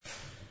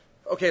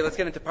Okay, let's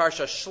get into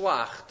Parsha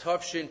Shelach,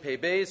 Tavshin Pei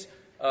Beis.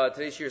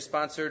 Today's year is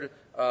sponsored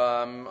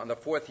on the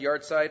fourth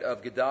yard site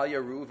of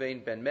Gedalia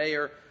Reuven Ben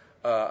Meir,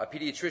 a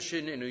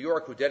pediatrician in New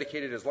York who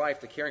dedicated his life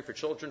to caring for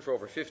children for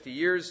over 50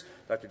 years.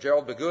 Dr.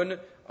 Gerald Begun,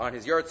 on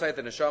his yard site,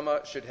 the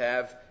Neshama should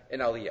have an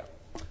Aliyah.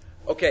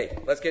 Okay,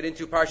 let's get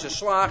into Parsha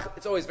Shelach.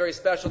 It's always very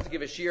special to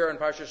give a shir on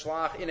Parsha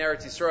Shelach in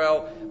Eretz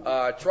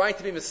Yisrael, trying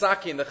to be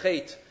Misaki in the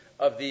Chait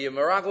of the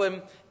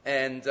Meraglim,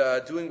 and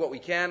doing what we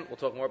can. We'll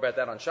talk more about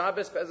that on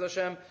Shabbos, Be'ez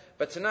Hashem.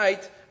 But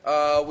tonight,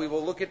 we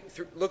will look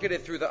at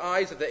it through the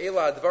eyes of the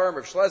Eila Advarim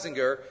of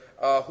Schlesinger,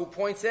 who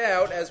points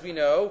out, as we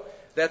know,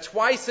 that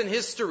twice in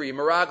history,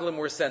 Meraglim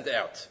were sent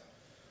out.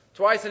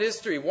 Twice in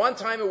history. One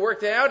time it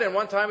worked out, and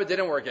one time it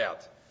didn't work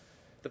out.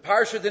 The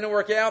Parsha didn't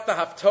work out, the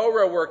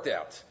Haftorah worked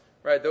out.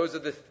 Right, those are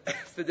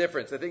that's the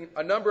difference. I think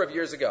a number of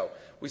years ago,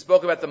 we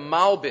spoke about the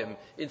Malbim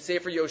in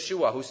Sefer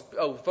Yoshua,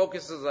 who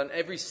focuses on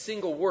every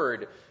single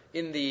word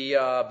in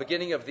the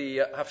beginning of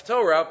the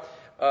Haftorah,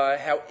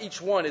 how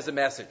each one is a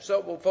message. So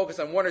we'll focus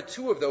on one or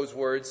two of those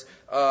words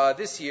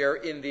this year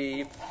in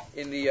the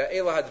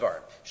Eila Hadvar.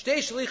 Shtei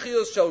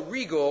shlichios shel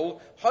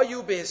rigol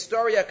hayu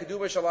behistoria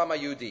keduma shalam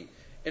hayudi.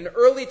 In the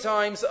early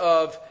times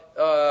of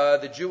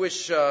the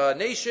Jewish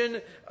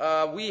nation,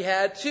 we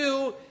had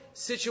two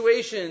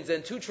situations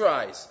and two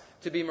tries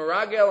to be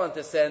Meragel and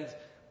to send.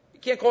 You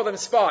can't call them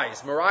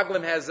spies.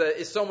 Meraglim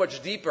is so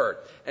much deeper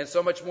and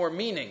so much more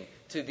meaning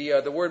to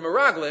the word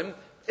Meraglim.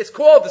 It's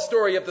called the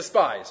story of the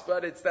spies,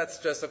 but that's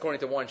just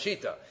according to one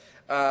shita.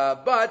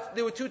 But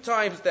there were two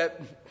times that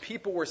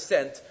people were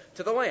sent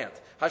to the land.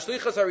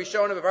 Hashlichas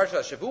harishona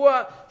b'parshat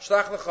Shavua,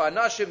 shlach lecha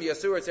anashim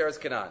yasur etz eretz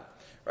Canaan.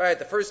 Right,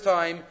 the first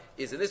time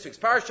is in this week's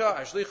parsha,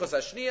 Hashlichos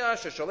Hashniya,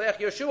 Shesholech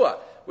Yoshua,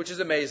 which is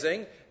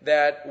amazing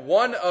that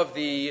one of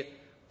the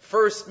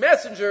first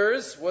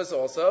messengers was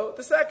also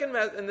the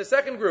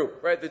second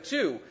group, right? The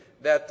two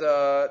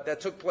that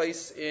took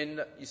place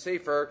in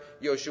Sefer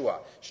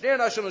Yoshua. Shnei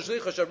Anashim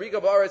Shlichos Shariga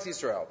Ba'aretz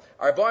Yisrael.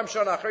 Arba'im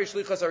Shana Achari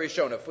Shlichos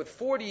Harishona, with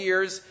 40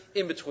 years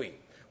in between.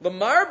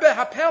 Lamar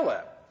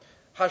behapela,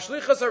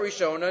 Hashlichos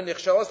Harishona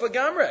Nichshalos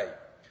Lagamrei.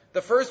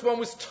 The first one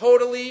was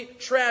totally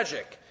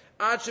tragic.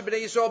 Ad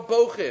Bnei Yisrael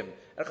bochim,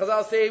 and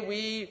Chazal say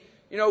we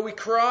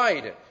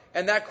cried,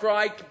 and that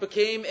cry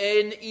became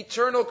an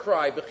eternal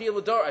cry.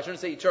 I shouldn't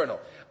say eternal,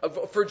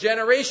 for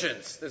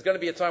generations. There's going to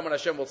be a time when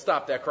Hashem will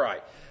stop that cry,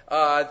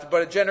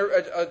 but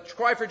a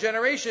cry for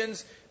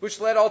generations,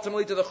 which led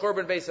ultimately to the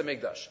Churban Beis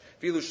Hamikdash.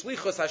 Vilu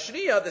Shlichus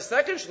Hashniya, the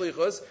second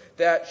Shlichus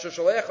that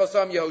Shosholech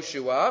Hosam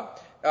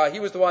Yehoshua, he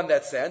was the one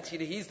that sent.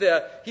 He's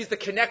the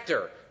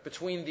connector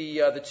between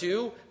the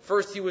two.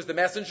 First he was the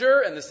messenger,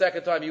 and the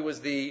second time he was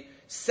the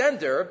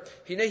sender.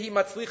 Hinehi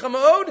matzlicha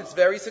ma'od. It's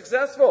very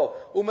successful.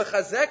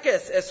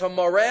 Umechazekes es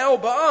hamarel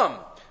ba'am.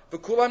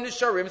 V'kulam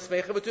nisharim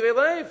smecha v'tuvei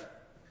leiv.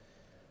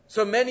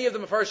 So many of the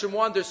Mefarshim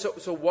wonder,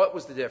 so what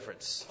was the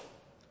difference?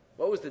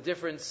 What was the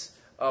difference?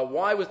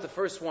 Why was the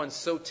first one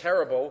so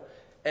terrible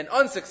and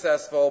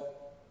unsuccessful,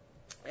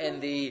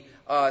 and the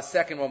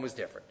second one was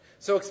different?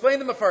 So explain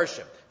the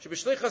Mefarshim.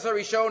 Shebishlichas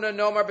harishona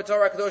nomar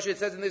b'torah kadosh. It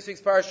says in this week's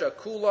parsha,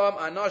 Kulam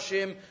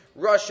anashim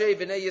rashe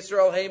v'nei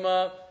Yisrael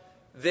hema.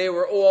 They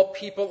were all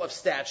people of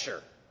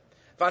stature.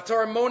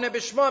 Vatar mone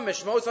b'shma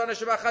mishmos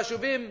anashim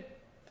achashuvim.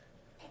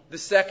 The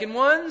second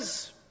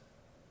ones,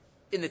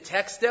 in the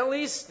text at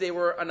least, they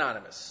were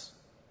anonymous.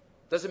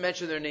 Doesn't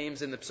mention their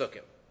names in the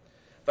psukim.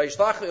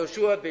 Vayishlach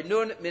Yoshua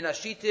benun min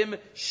ashitim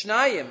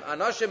shnayim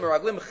anashim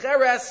meraglim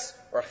cheres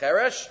or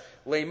cheresh.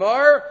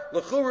 Leimar,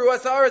 l'churu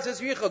asaretz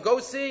esricha, go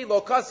see,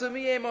 lo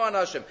kasumi emo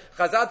anashim.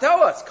 Chazal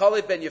tell us,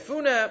 Kaleb ben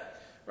Yefuna,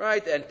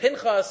 right, and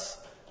Pinchas,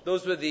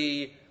 those were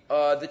the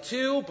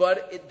two,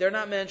 but they're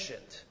not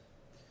mentioned.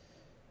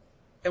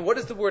 And what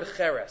is the word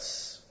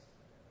cheres?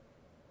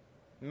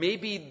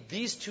 Maybe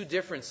these two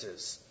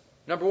differences.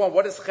 Number one,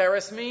 what does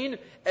cheres mean?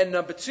 And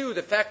number two,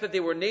 the fact that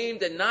they were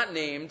named and not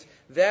named,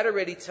 that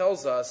already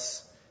tells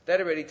us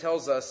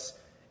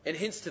and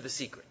hints to the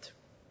secret.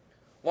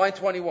 Line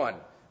 21.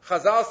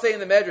 Chazal say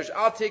in the Medrash,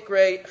 Al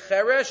tikrei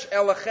cheresh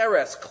el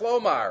cheres,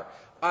 klomar,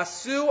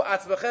 asu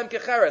atzbachem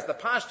kecheres. The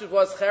pashtut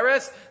was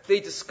cheres. They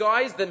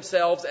disguised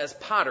themselves as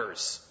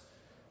potters,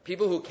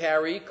 people who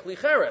carry kli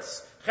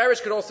cheres.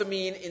 Cheres could also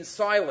mean in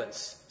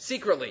silence,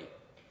 secretly.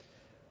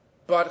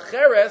 But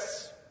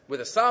cheres, with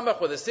a samach,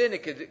 with a sin,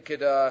 it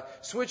could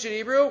switch in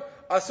Hebrew.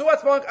 Asu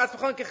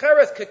atzbachem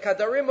kecheres,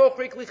 kadarim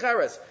ochri kli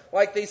cheres.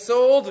 Like they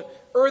sold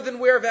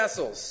earthenware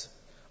vessels.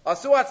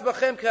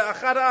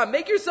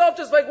 Make yourself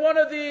just like one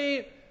of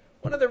the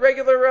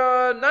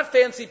regular, not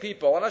fancy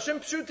people.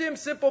 Anashim pshutim,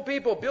 simple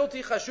people.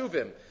 Bilti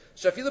chashuvim.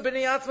 Shafilu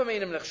b'nei atzma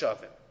meinim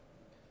nechshavim.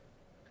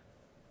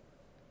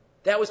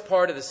 That was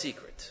part of the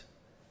secret.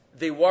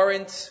 They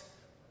weren't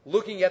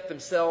looking at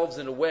themselves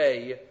in a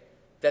way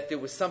that there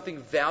was something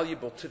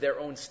valuable to their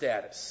own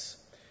status.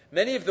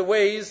 Many of the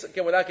ways,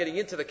 again, without getting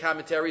into the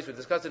commentaries we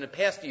discussed in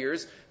past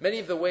years, many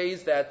of the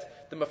ways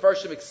that the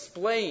Mefarshim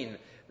explain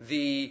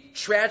the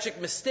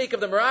tragic mistake of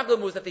the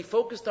Meraglim was that they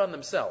focused on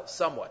themselves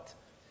somewhat.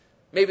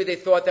 Maybe they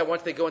thought that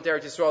once they go into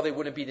Eretz Yisrael, they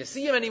wouldn't be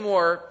Nesiim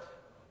anymore.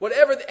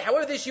 however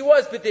the issue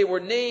was, but they were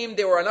named,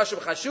 they were anashim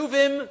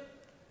chashuvim,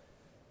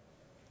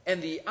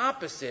 and the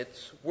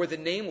opposite were the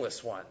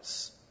nameless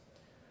ones.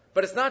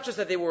 But it's not just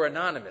that they were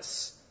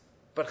anonymous,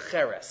 but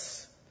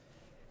cheres.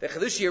 The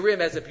Chidush Yerim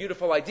has a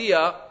beautiful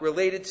idea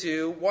related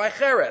to why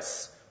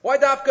cheres. Why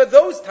dafka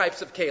those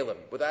types of kalim?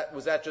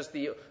 Was that just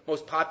the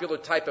most popular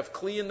type of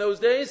kli in those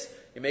days?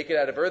 You make it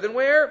out of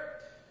earthenware.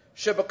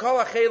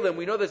 Shebakal hachelim,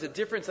 we know there's a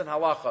difference in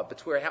halacha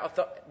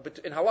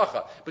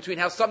between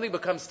how something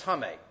becomes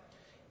tameh.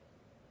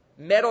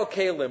 Metal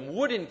kalim,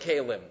 wooden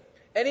kalim,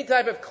 any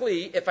type of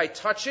kli, if I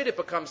touch it, it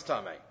becomes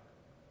tameh.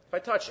 If I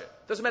touch it,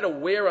 doesn't matter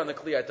where on the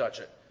kli I touch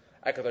it.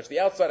 I can touch the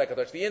outside, I can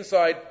touch the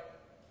inside.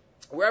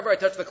 Wherever I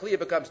touch the kli, it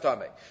becomes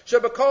tameh.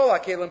 Shebakol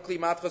hakelim kli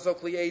matchos o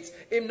kli eitz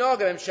im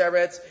nagam im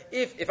sheretz.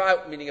 If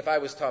I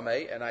was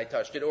tameh and I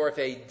touched it, or if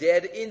a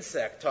dead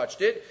insect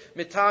touched it,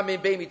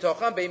 mitamim bei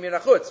mitocham bei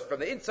mirachutz, from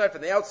the inside,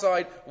 from the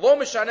outside, lo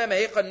mishanem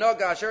heicha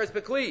naga sheretz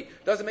bekli,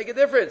 doesn't make a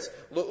difference.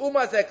 Lo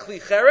umaz that kli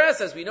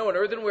cheres, as we know in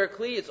earthenware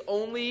kli, it's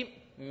only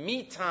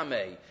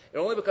mitameh. It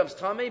only becomes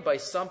tameh by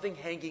something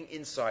hanging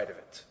inside of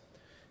it.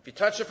 If you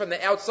touch it from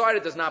the outside,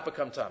 it does not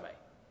become tameh.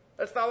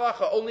 That's the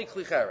halacha, only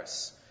kli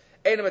cheres.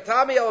 Why?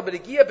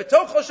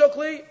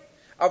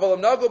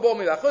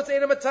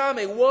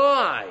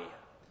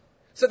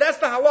 So that's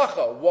the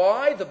halacha.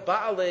 Why the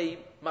Baalei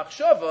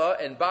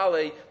Machshava and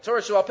Baalei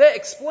Torah Sheba'al Peh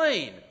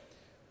explain.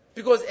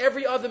 Because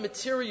every other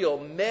material,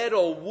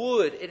 metal,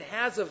 wood, it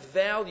has a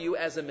value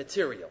as a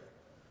material.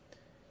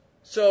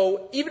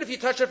 So even if you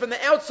touch it from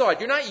the outside,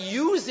 you're not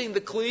using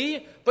the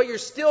kli, but you're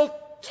still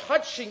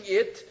touching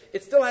it.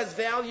 It still has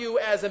value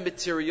as a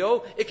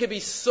material. It can be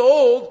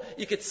sold.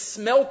 You could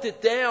smelt it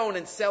down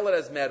and sell it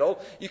as metal.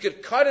 You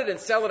could cut it and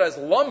sell it as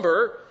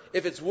lumber,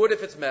 if it's wood,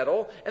 if it's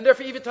metal. And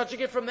therefore, even touching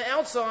it from the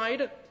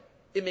outside,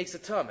 it makes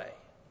it tameh.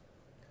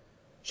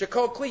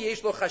 Shekol kli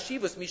yesh lo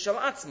chashivus mishal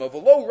atzmo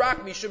v'lo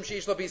rak mishum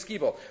sheish lo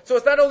b'iskibo. So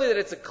it's not only that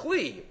it's a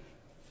kli,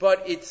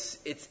 but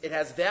it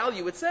has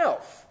value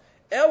itself.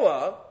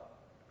 Ella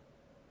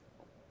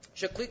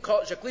just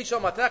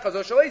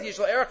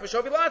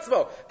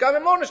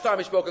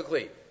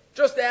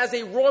as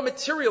a raw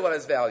material that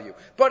has value.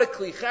 But a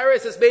kli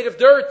cheres is made of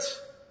dirt.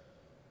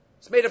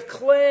 It's made of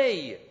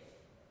clay.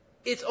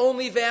 Its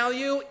only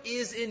value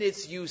is in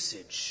its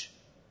usage.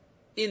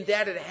 In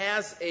that it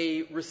has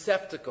a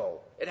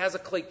receptacle. It has a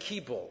clay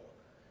kibble.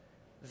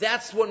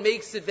 That's what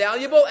makes it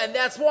valuable, and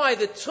that's why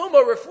the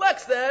tumah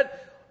reflects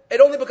that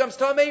it only becomes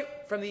tameh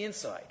from the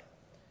inside.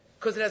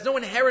 Because it has no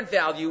inherent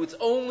value, it's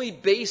only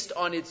based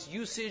on its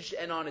usage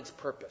and on its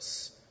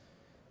purpose.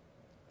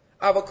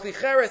 Aval kli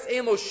cheres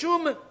ein lo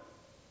shum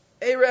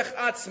erech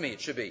atzmi,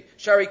 it should be.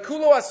 Shari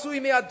kulo asui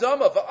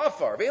me'adama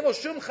va'afar, ve'ein lo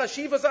shum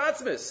chashivas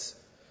atzmis.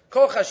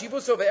 Kol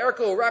chashivuso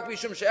ve'erko rak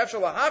mishum she'efshar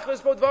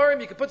lahachnos bo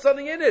dvarim, you can put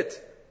something in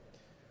it.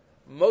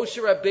 Moshe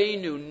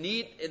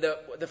Rabbeinu,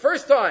 the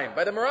first time,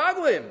 by the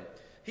Meraglim,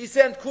 he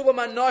sent kulam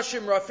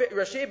anashim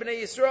rashi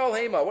b'nei Yisrael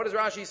hema. What does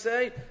Rashi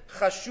say?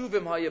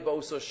 Chashuvim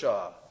hayabos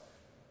shah.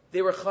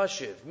 They were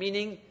chashiv,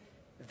 meaning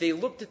they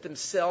looked at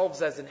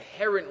themselves as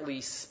inherently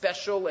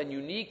special and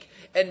unique,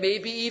 and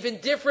maybe even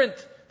different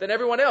than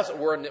everyone else.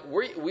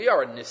 We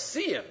are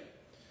nesiim.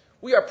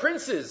 We are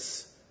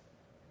princes.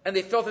 And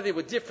they felt that they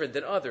were different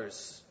than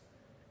others.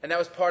 And that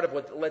was part of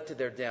what led to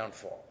their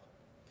downfall.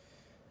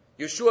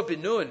 Yeshua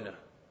ben Nun,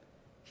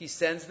 he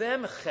sends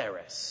them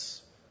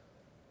cheres,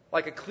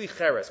 like a kli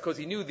cheres, because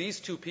he knew these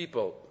two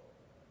people,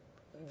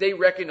 they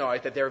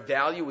recognized that their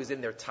value is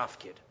in their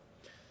tafkid.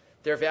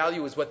 Their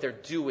value is what they're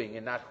doing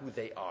and not who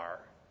they are.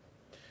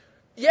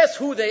 Yes,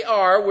 who they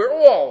are, we're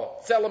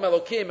all Tzelem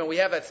Elokim, and we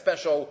have that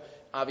special,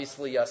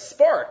 obviously,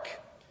 spark.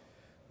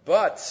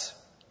 But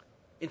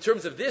in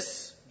terms of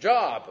this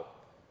job,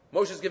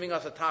 Moshe is giving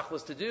us a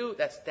tachlis to do.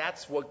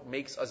 That's what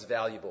makes us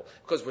valuable,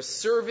 because we're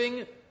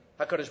serving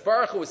HaKadosh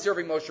Baruch Hu, is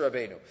serving Moshe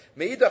Rabbeinu.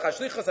 Meidach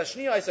hashlichus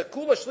hashniya is a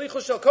kula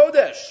shlichus shel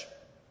kodesh.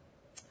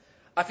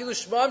 Afilu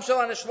shmam shel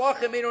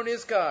hanashlachim eino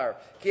nizkar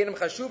keinam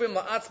chashuvim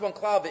la'atzmon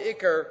klal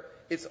ve'ikar.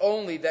 It's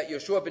only that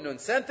Yeshua ben Nun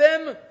sent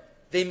them,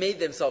 they made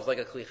themselves like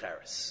a kli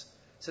cheres.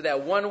 So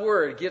that one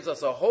word gives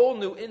us a whole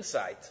new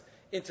insight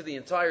into the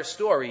entire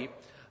story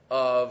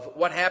of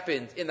what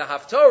happened in the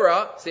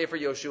Haftorah, Sefer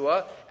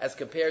Yoshua, as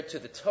compared to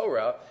the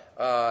Torah,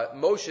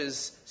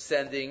 Moshe's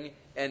sending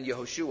and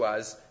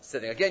Yehoshua's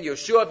sending. Again,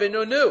 Yeshua ben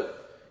Nun knew.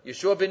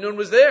 Yeshua ben Nun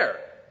was there.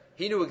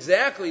 He knew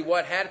exactly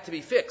what had to be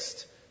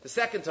fixed the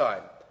second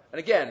time. And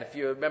again, if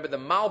you remember the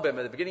Malbim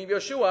at the beginning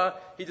of Yoshua,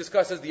 he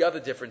discusses the other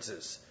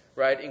differences,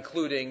 right,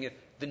 including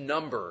the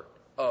number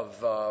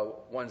of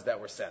ones that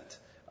were sent,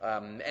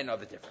 and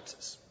other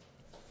differences.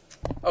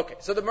 Okay,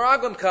 so the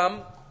Meraglim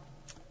come,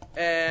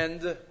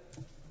 and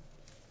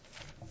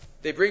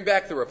they bring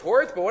back the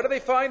report, but what do they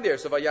find there?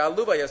 So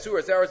Vayalu Vayasur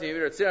Azaras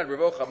Yivir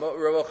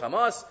Revo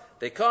Hamas.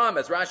 They come,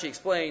 as Rashi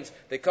explains,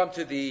 they come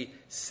to the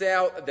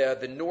south,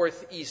 the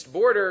northeast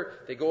border.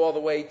 They go all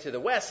the way to the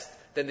west.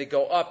 Then they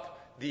go up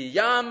the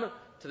Yam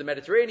to the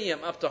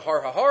Mediterranean, up to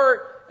Har HaHar,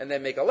 and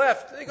then make a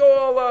left. They go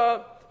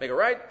all make a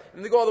right,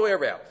 and they go all the way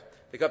around.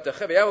 They come to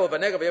Chevel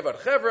Vanegov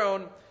Yevad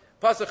Chevron.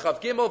 Pasuk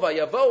Chav Gimel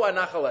Vayavoa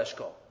Nachal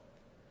Eshkol.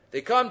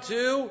 They come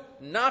to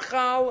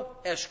Nachal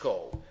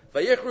Eshkol.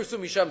 Vayichrusu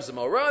Misham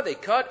Zemora. They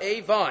cut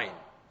a vine.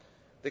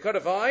 They cut a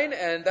vine,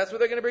 and that's what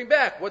they're going to bring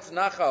back. What's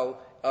Nachal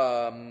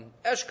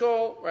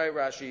Eshkol? Right?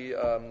 Rashi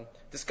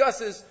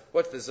discusses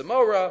what's the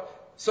Zemora.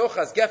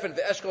 Sochas Geffen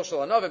ve'Eshkol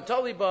Shalanavim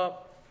Taliba,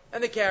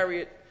 and they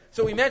carry it.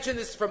 So we mentioned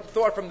this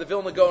thought from the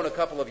Vilna Gaon a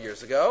couple of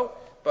years ago,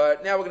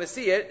 but now we're going to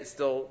see it. It's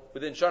still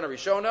within Shana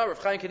Rishona,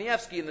 Rav Chaim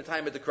Kanievsky in the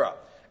time of the Gra.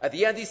 At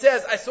the end he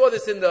says, I saw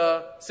this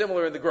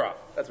similar in the Gra.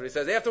 That's what he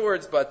says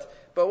afterwards, but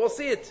we'll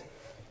see it.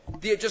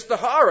 Just the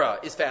Hara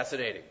is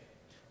fascinating.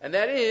 And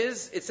that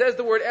is, it says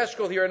the word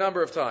Eshkol here a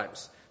number of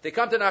times. They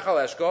come to Nachal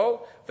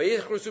Eshkol,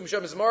 Vayichrusu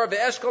Misham Zmar,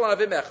 ve'Eshkol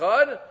Anavim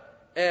Echad,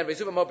 and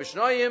Vayisu Mo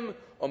B'Shnayim,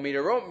 O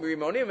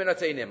Rimonim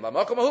Minateinim.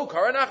 Lamakom Ahu,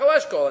 Kara Nachal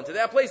Eshkol, and to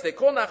that place they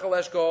call Nachal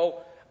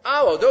Eshkol,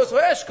 Alo, those who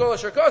Eshkol,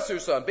 Asher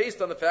Son,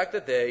 based on the fact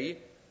that they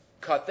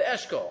cut the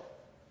Eshkol.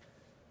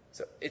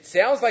 So it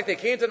sounds like they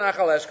came to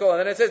Nachal Eshkol, and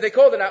then it says they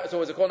called it. So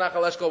was it called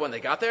Nachal Eshkol when they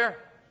got there?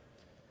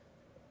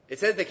 It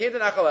says they came to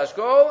Nachal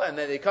Eshkol, and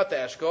then they cut the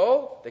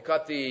Eshkol. They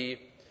cut the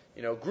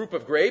group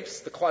of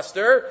grapes, the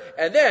cluster,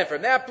 and then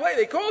from that place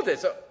they called it.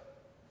 So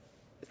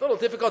it's a little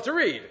difficult to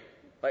read.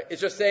 Like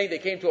it's just saying they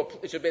came to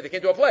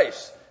a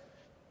place.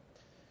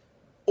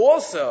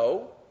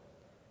 Also,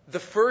 the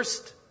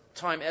first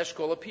time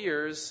Eshkol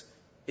appears,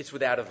 it's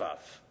without a vav.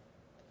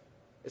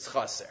 It's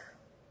chaser.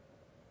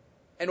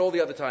 And all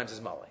the other times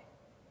is mali.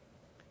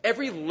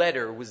 Every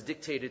letter was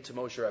dictated to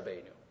Moshe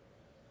Rabbeinu.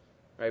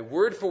 Right?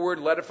 Word for word,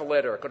 letter for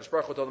letter. HaKadosh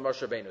Baruch Hu told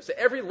Moshe Rabbeinu. So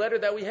every letter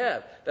that we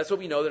have, that's what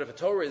we know, that if a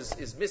Torah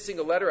is missing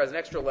a letter, as an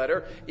extra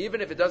letter,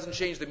 even if it doesn't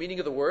change the meaning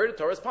of the word,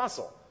 Torah is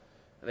possible.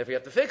 And therefore you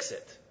have to fix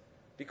it.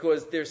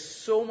 Because there's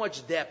so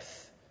much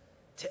depth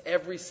to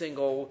every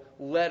single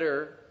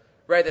letter.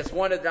 Right? That's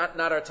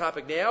not our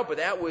topic now, but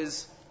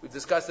we've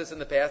discussed this in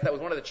the past, that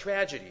was one of the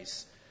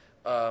tragedies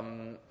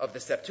of the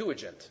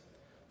Septuagint.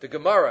 The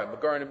Gemara,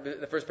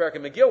 the first parak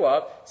of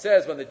Megillah,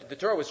 says when the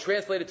Torah was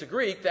translated to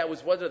Greek, that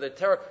was one of the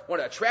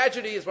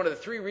tragedies, one of the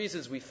three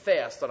reasons we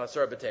fast on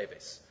Asar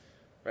B'Teves.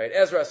 Right?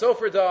 Ezra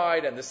Sofer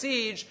died, and the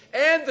siege,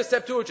 and the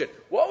Septuagint.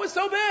 What was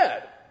so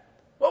bad?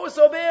 What was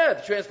so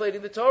bad?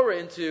 Translating the Torah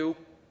into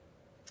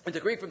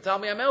Greek from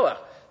Talmud HaMelech.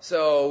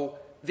 So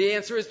the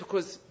answer is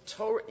because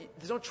Torah,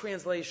 there's no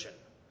translation.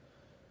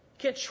 You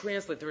can't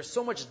translate. There is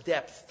so much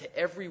depth to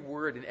every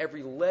word and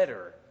every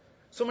letter.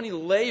 So many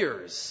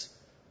layers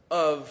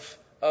of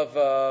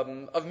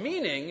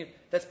meaning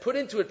that's put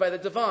into it by the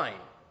divine.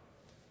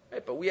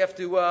 Right? But we have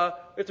to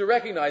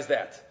recognize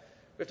that.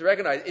 We have to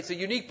recognize it's a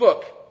unique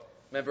book.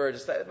 Remember,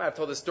 I might have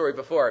told this story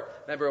before.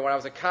 Remember when I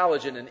was in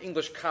college in an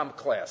English comp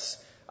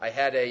class, I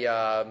had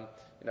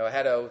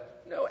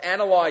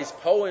analyze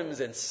poems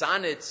and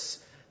sonnets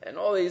and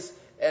all these.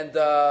 And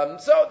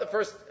so the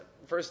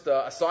first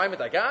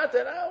assignment I got,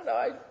 and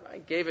I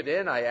gave it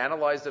in. I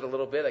analyzed it a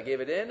little bit. I gave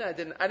it in. I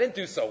didn't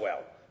do so well.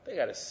 I think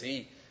I got a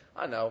C.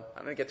 I don't know.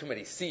 I didn't get too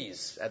many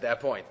C's at that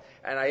point.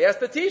 And I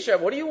asked the teacher,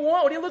 what do you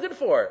want? What are you looking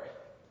for?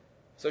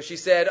 So she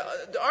said,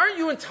 aren't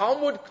you in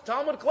Talmud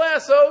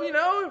class? So,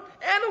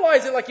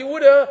 analyze it like you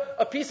would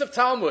a piece of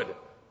Talmud.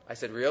 I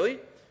said, really?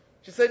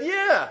 She said,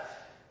 yeah.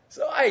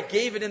 So I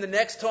gave it in the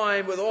next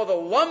time with all the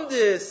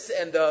lumdis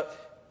and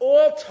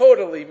all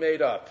totally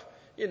made up.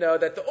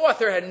 That the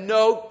author had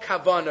no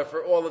kavanah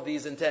for all of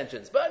these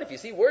intentions. But if you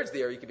see words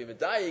there, you can be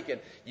medayik and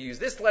you use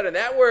this letter and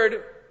that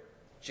word.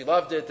 She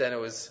loved it, and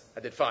I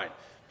did fine.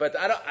 But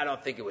I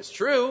don't think it was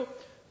true.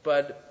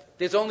 But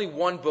there's only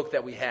one book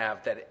that we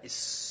have that is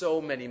so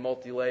many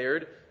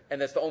multi-layered,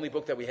 and that's the only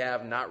book that we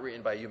have not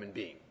written by a human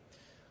being.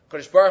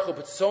 Kadosh Baruch Hu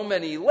put so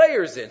many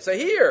layers in. So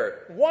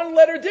here, one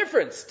letter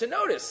difference to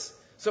notice.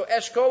 So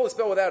Eshkol is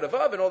spelled without a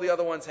vav, and all the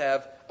other ones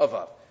have a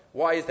vav.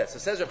 Why is that? So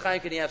says Rav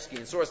Chaim Kanievsky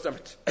in source number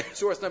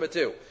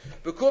 2.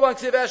 B'kulan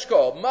ksiv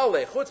Eshkol,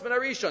 maleh, chutz ben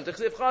arishon,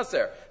 t'chsiv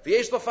chaser,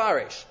 v'yesh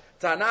lefarish,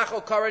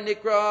 ta'anachol kara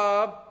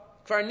nikra,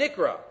 kvar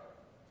nikra.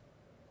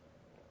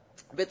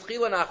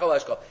 B'tchila nachal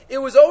Eshkol. It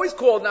was always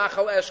called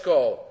Nachal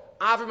Eshkol.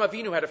 Avram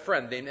Avinu had a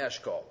friend named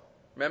Eshkol.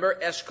 Remember?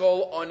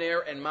 Eshkol, Oner,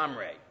 and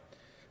Mamre.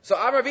 So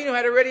Avram Avinu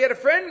already had a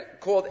friend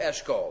called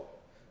Eshkol.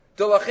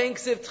 Dolachen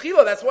ksiv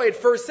tchila. That's why it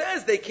first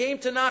says they came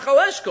to Nachal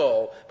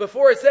Eshkol.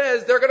 Before it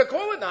says they're going to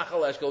call it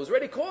Nachal Eshkol. It was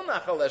already called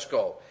Nachal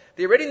Eshkol.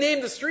 They already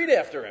named the street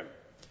after him.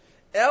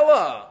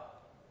 Ella.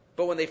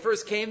 But when they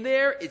first came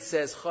there, it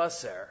says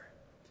chaser.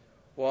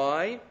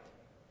 Why?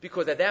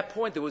 Because at that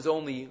point there was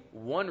only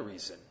one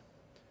reason.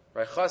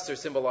 Right? Chaser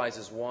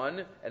symbolizes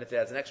one, and if it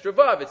has an extra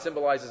vav, it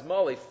symbolizes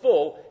mali,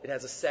 full. It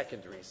has a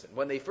second reason.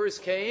 When they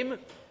first came,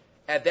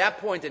 at that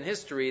point in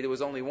history, there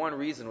was only one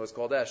reason. It was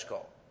called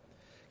Eshkol.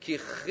 And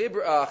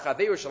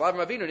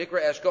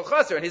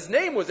his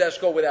name was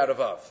Eshkol without a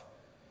vav.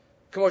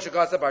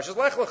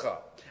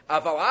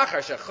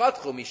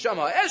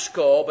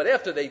 But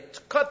after they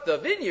cut the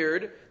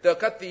vineyard, they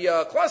cut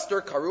the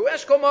cluster, karu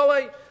Eshkol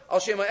malei, al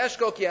shema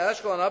Eshkol ki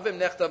Eshkol anavim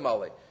nechta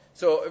malei.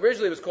 So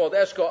originally it was called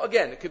Eshkol.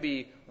 Again, it could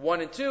be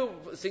 1 and 2,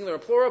 singular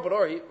and plural, but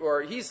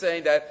or he's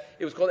saying that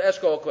it was called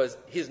Eshkol because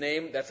his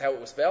name, that's how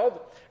it was spelled.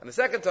 And the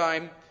second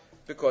time,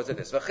 because of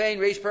this. V'chein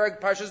reish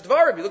perek parshas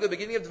Dvarim. You look at the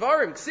beginning of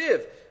Dvarim.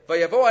 Ksiv.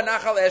 Vayavo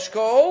anachal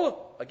Eshkol.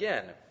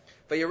 Again.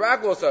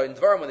 Vayiraglos in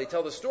Dvarim, when they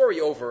tell the story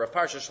over of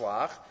Parshas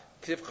Shelach,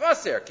 Ksiv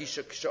chaser.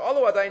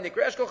 Kisha'olu adayin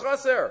nikra Eshkol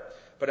chaser.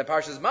 But in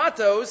Parshas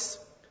Matos,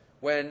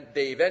 when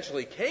they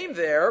eventually came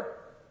there,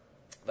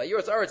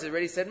 Vayiros Aretz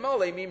already said,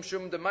 Mole, mim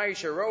shum demai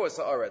sheroas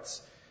haaretz.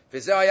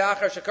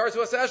 V'zayachar shakar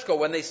suas Eshkol.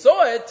 When they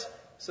saw it,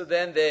 so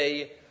then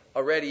they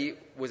already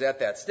was at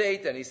that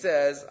state, and he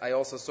says, I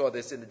also saw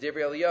this in the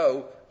Divrei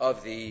Eliyahu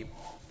of the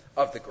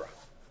Gra.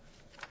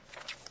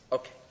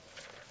 Okay.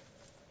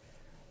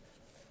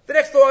 The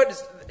next thought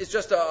is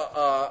just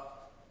a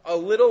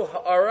little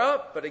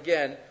ha'ara, but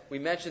again, we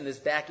mentioned this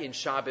back in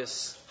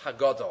Shabbos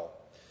Hagadol.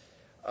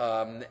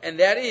 And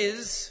that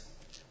is,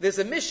 there's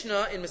a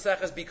Mishnah in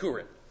Maseches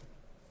Bikurim.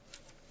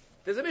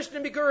 There's a Mishnah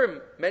in Bikurim.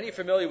 Many are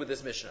familiar with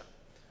this Mishnah.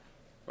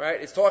 Right?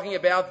 It's talking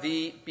about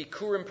the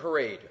Bikurim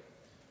parade.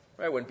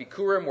 Right? When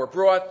Bikurim were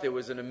brought, there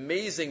was an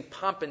amazing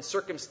pomp and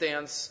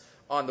circumstance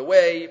on the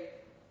way.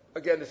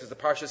 Again, this is the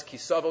Parshas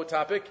Kisavo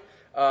topic.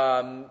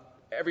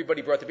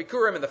 Everybody brought the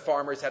Bikurim, and the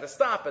farmers had to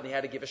stop, and they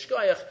had to give a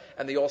shkoyach,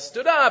 and they all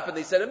stood up, and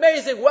they said,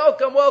 amazing,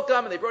 welcome,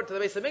 welcome, and they brought it to the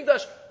Beis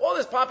HaMikdash, all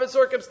this pomp and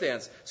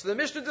circumstance. So the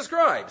Mishnah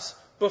describes,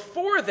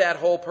 before that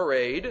whole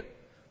parade,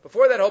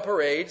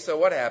 so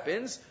what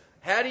happens?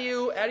 How do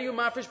you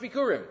mafresh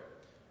Bikurim?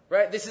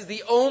 Right? This is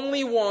the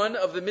only one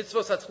of the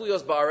mitzvos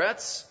hatzluyos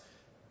ba'aretz,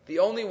 the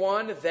only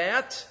one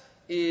that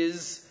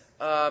is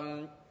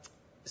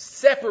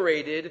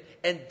separated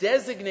and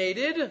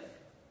designated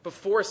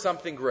before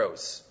something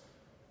grows.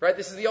 Right?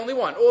 This is the only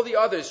one. All the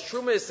others,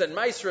 Trumas and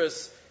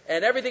Maisrus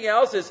and everything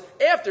else is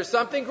after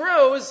something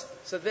grows,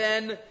 so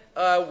then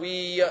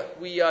we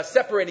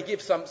separate and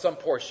give some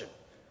portion.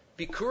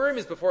 Bikurim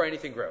is before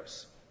anything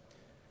grows.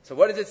 So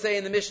what does it say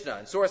in the Mishnah?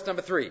 In source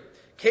number 3.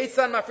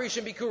 Ketzan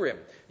mafrishim bikurim.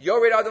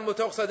 Yored adam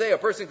l'toch sadeh. A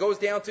person goes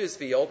down to his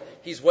field.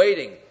 He's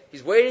waiting.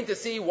 He's waiting to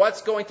see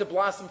what's going to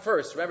blossom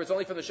first. Remember, it's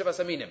only from the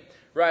Shivas Aminim.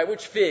 Right?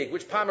 Which fig?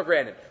 Which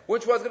pomegranate?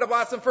 Which one's going to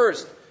blossom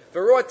first?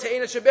 V'roa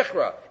te'ena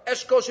shebichra.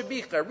 Eshkol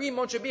shebichra.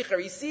 Rimon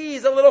shebichra. He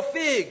sees a little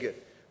fig.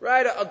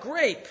 Right? A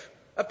grape.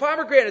 A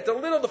pomegranate.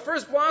 The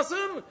first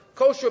blossom.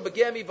 Kosher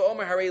begemi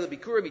v'omer harei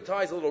l'bikurim. He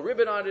ties a little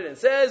ribbon on it and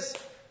says,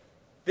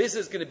 this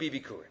is going to be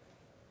bikurim.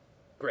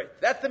 Great.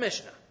 That's the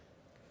Mishnah.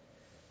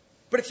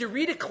 But if you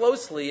read it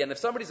closely, and if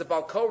somebody's a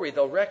Baal Kori,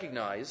 they'll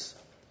recognize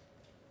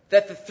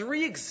that the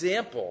 3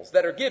 examples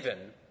that are given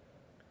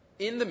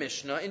in the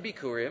Mishnah, in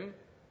Bikurim,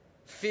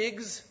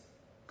 figs,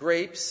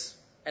 grapes,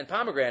 and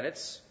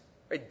pomegranates,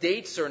 right,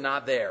 dates are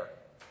not there.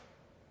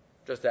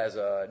 Just as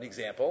an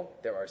example,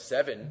 there are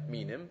 7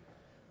 minim,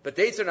 but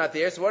dates are not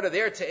there. So what are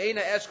there?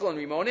 Te'ena, Eshkol, and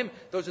Rimonim.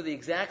 Those are the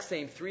exact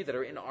same 3 that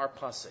are in our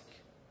pasuk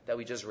that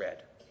we just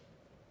read.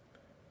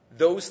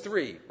 Those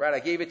 3, right?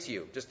 I gave it to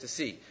you just to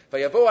see.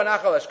 Vayavo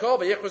anachal eshkol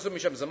vayichrusu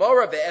misham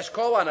zamora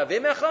ve'eshkol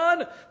anavim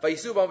echad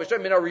vayisu b'am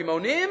v'shem min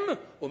harimonim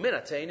u'min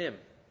ateinim.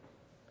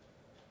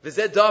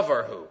 V'zeh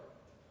davarhu.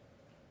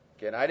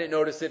 Again, I didn't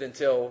notice it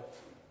until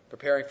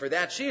preparing for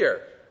that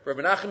shir.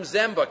 Rabbi Menachem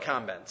Zemba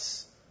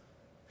comments.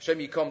 Hashem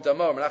yikom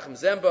damo. Menachem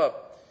Zemba,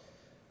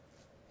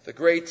 the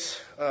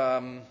great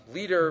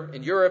leader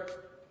in Europe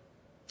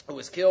who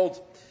was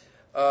killed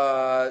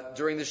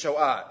during the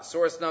Shoah.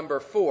 Source number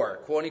 4,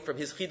 quoting from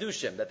his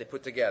Chidushim that they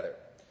put together.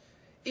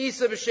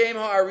 Isa b'shem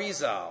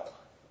ha'arizal.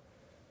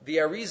 The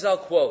Arizal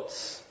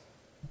quotes,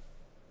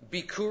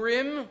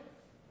 Bikurim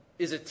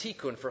is a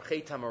tikkun for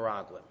Chet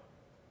HaMeraglim.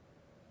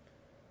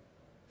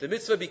 The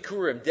mitzvah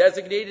Bikurim,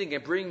 designating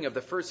and bringing of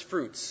the first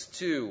fruits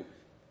to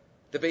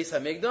the Beis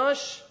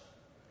HaMikdash,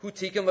 hu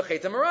tikkun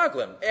l'Chet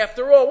HaMeraglim.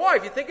 After all, why?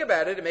 If you think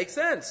about it, it makes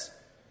sense.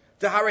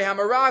 Dehare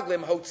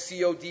HaMeraglim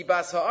hotzio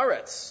dibas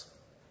ha'aretz.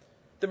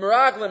 The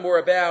Meraglim were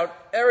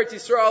about Eretz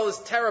Yisrael is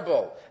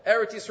terrible.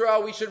 Eretz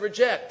Yisrael we should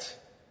reject.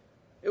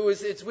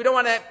 We don't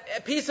want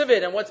a piece of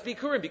it. And what's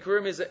Bikurim?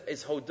 Bikurim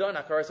is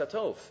Hodan Hakaras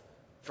Hatov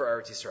for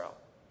Eretz Yisrael.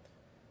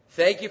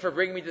 Thank you for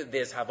bringing me to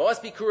this. Havas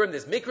Bikurim,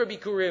 there's Mikra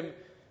Bikurim.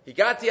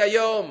 Higati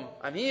Ayom,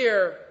 I'm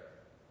here.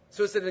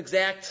 So it's an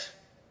exact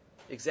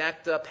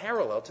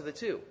parallel to the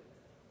 2.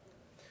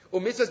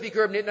 Umitzvahs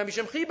Bikurim nitna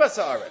misham chibas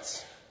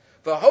haaretz.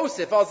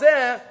 V'hosef al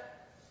zeh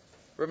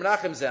Rabbi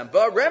Menachem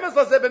Zemba, Remez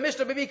lazeh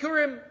b'mishnah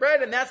b'bikurim,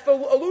 right? And that's the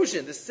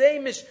allusion. The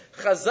same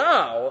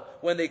Chazal,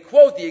 when they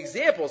quote the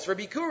examples for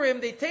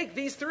bikurim, they take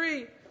these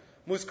 3.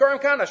 Muskarim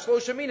kana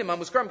shlosh minim,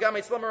 muskarim gam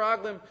etzlam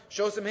meraglim,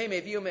 shosem heim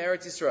evium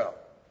eretz Yisrael.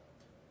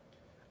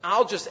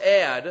 I'll just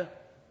add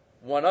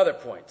one other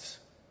point.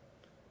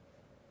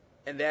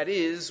 And that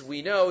is,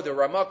 we know the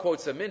Ramah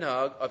quotes a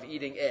minhag of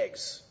eating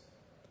eggs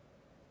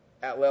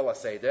at Leil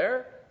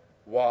HaSeder.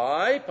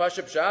 Why?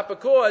 Pashup Shah,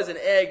 because an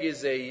egg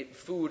is a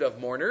food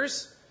of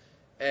mourners,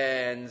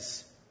 and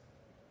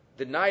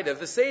the night of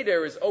the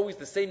Seder is always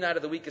the same night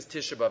of the week as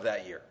Tisha B'Av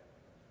that year.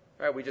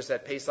 Right? We just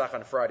had Pesach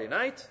on Friday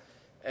night,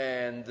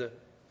 and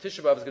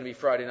Tisha B'Av is going to be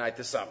Friday night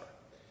this summer.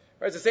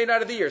 Right? It's the same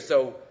night of the year.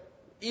 So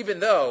even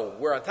though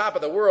we're on top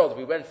of the world,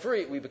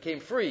 we became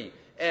free,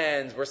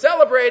 and we're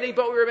celebrating,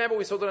 but we remember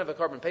we still don't have a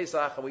Korban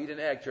Pesach, and we eat an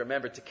egg to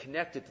remember to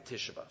connect it to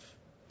Tisha B'Av.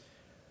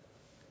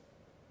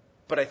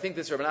 But I think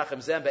this Rabbi Nachum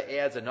Zemba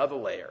adds another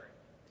layer.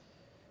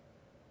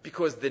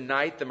 Because the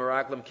night the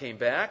Meraglim came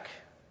back,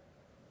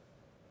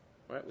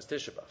 right, was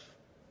Tisha B'Av.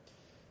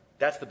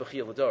 That's the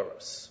Bechia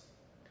L'Doros.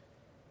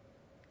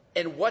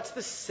 And what's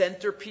the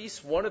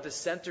centerpiece? One of the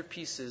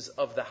centerpieces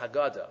of the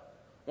Haggadah.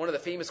 One of the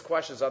famous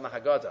questions on the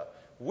Haggadah.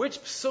 Which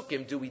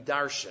psukim do we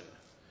darshan?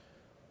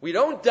 We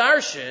don't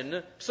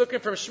darshan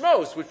psukim from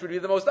Shmos, which would be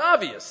the most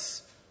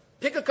obvious.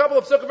 Pick a couple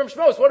of psukim from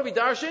Shmos. What do we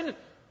darshan?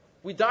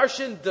 We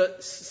darshan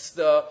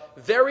the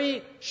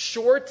very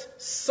short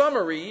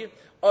summary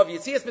of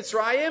Yetzias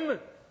Mitzrayim,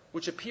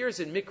 which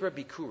appears in Mikra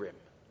Bikurim.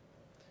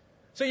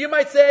 So you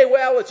might say,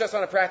 well, it's just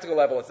on a practical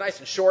level. It's nice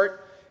and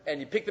short, and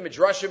you pick the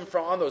midrashim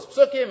from on those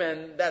psukim,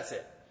 and that's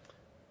it.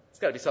 It's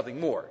got to be something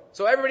more.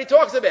 So everybody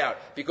talks about,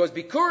 because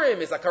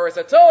Bikurim is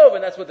Akaras HaTov,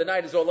 and that's what the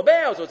night is all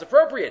about, so it's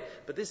appropriate.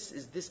 But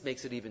this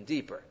makes it even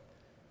deeper.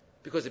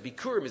 Because the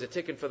Bikurim is a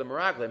tikkun for the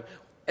Meraglim,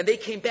 and they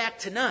came back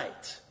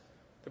tonight.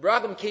 The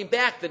Meraglim came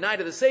back the night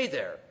of the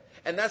Seder.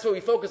 And that's why we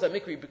focus on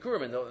Mikra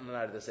Bikurim in the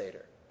night of the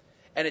Seder.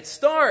 And it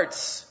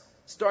starts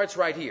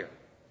right here. It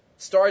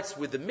starts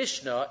with the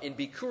Mishnah in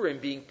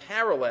Bikurim being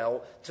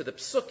parallel to the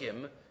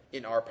Psukim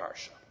in our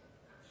Parsha.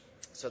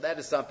 So that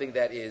is something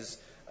that is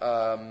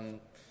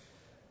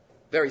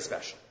very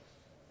special.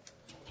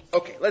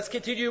 Okay, let's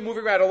continue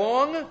moving right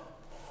along.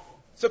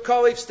 So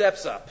Kalev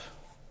steps up.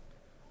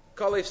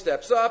 Kalev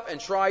steps up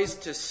and tries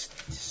to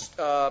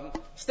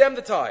stem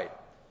the tide.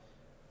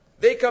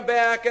 They come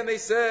back and they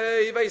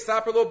say,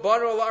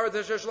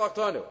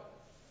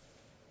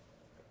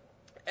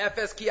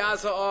 Efes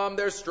Kiyaza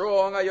they're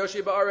strong,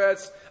 Ayoshi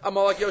Ba'aretz,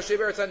 Amalak Yoshi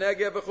Beretz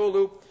HaNegev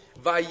V'chulu,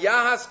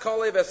 Vayahas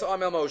Kalev es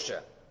Am El Moshe.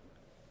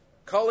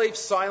 Kalev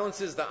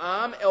silences the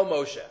Am El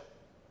Moshe.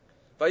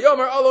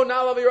 Vayomer Alo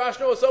Nala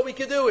V'Yirashno, so we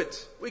could do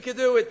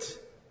it.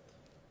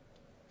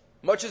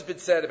 Much has been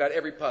said about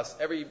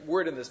every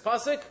word in this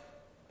pasuk.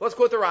 Let's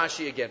quote the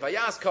Rashi again.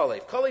 Vayas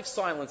Kalev. Kalev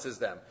silences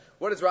them.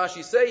 What does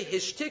Rashi say?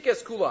 Hishtik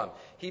es kulam.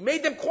 He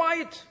made them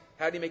quiet.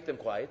 How did he make them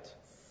quiet?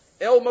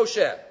 El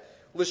Moshe.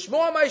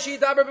 L'shmoa ma'ashi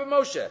daber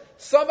b'Moshe.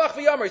 Savach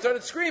v'yamar. He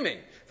started screaming.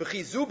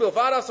 V'chizu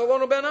bilvada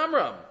salono ben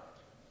Amram.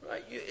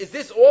 Right? Is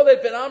this all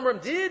that Ben Amram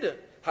did?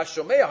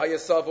 Hashomea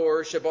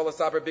hayasavor shebala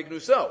saber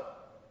bignuso.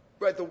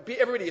 Right?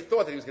 Everybody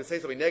thought that he was going to say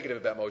something negative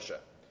about Moshe.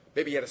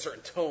 Maybe he had a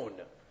certain tone.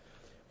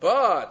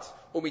 But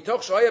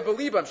umitoch shaya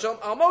belibam shel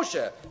al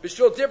Moshe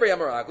b'shul divrei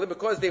hameraglim,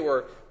 because they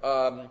were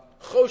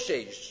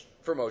choshesh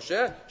for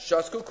Moshe.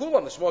 Shasku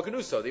kulam l'shmoa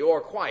genuso. They all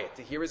are quiet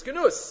to hear his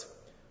genus.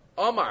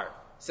 Amar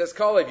says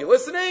Kalev, you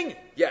listening?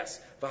 Yes.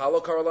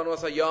 V'halo karalanu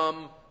as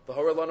hayam,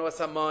 v'horalanu as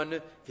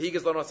haman,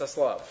 v'higaz lanu as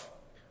haslav.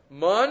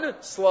 Man,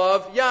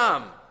 slav,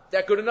 yam.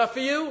 That good enough for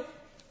you?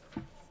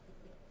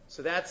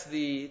 So that's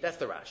the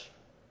Rashi.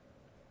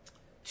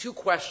 Two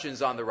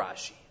questions on the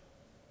Rashi.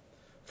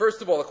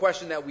 First of all, a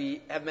question that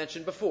we have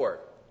mentioned before.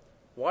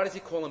 Why does he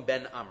call him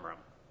Ben Amram?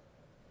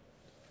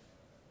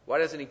 Why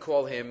doesn't he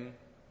call him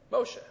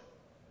Moshe?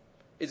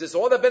 Is this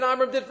all that Ben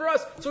Amram did for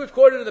us? So we've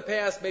quoted in the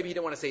past, maybe he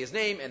didn't want to say his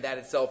name, and that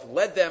itself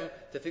led them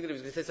to think that he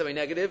was going to say something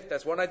negative.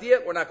 That's one idea.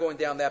 We're not going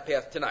down that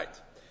path tonight.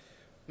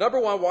 Number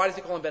one, why does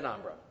he call him Ben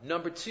Amram?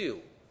 Number two,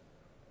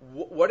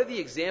 what are the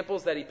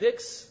examples that he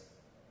picks?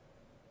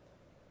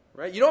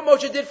 Right? You know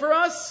what Moshe did for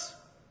us?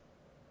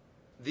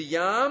 The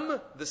Yam,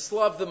 the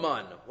Slav, the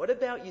Man. What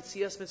about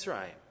Yetzias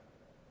Mitzrayim?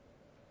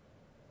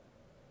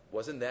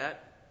 Wasn't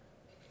that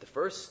the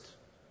first?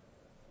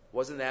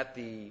 Wasn't that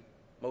the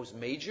most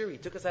major? He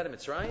took us out of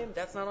Mitzrayim?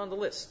 That's not on the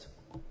list.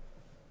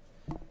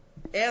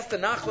 Ask the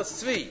Nachlas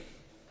Tzvi.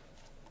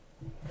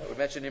 We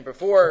mentioned him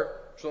before.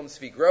 Shalom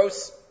Tzvi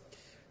Gross.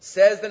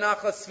 Says the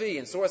Nachlas Tzvi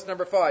in source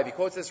number 5. He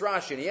quotes this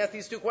Rashi, and he asks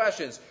these two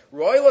questions.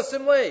 Roy lo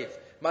sim leiv.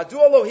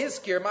 Madua lo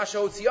hiskir masha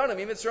hotzianim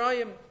mi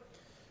Mitzrayim.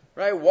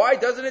 Right? Why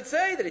doesn't it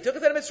say that he took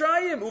us out of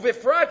Mitzrayim?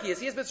 Uvefraki,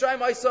 as he is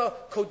Mitzrayim, I saw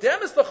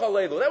kodemis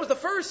l'chalelu. That was the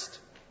first.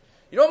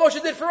 You know what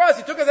Moshe did for us?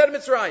 He took us out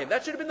of Mitzrayim.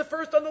 That should have been the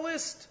first on the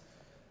list.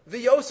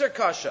 The Yoser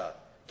Kasha.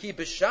 Ki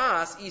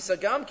b'shas isa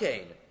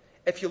gamkein.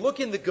 If you look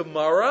in the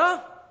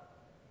Gemara,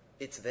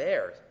 it's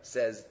there,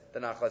 says the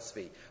Nachlas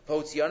Tzvi.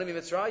 V'hotzianim mi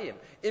Mitzrayim.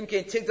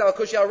 Imkein tigdal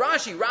kushi al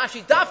Rashi.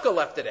 Rashi Dafka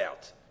left it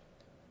out.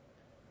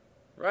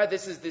 Right?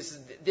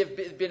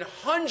 There've been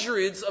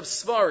hundreds of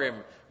svarim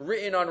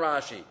written on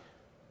Rashi.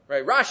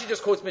 Right? Rashi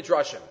just quotes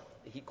Midrashim.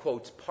 He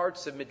quotes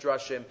parts of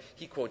Midrashim.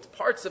 He quotes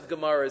parts of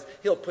Gemaras.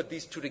 He'll put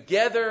these two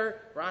together.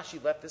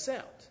 Rashi left this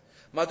out.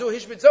 Madu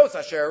hishmitzos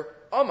asher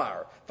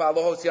Amar.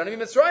 Fa'alo hotzianim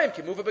mi Mitzrayim.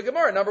 Ki move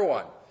Gemara, number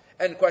one.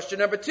 And question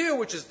number 2,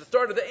 which is the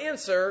start of the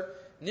answer,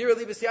 Nira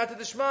li b'siyata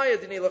d'shmaya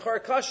dinei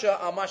lechar kasha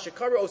al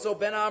mashikara oso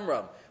Ben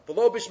Amram.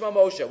 Below bishma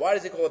Moshe. Why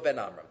does he call it Ben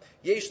Amram?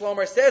 Yesh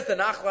Lomar says the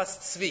Nachlas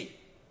Tzvi.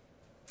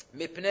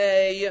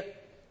 Mipnei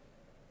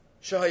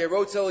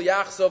shahayarotzel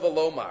yachsov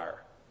alomar.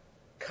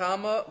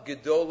 Kama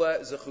gedola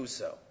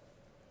zechuso.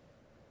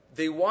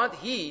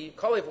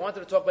 Kalev wanted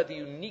to talk about the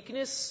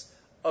uniqueness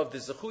of the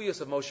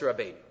Zechuyos of Moshe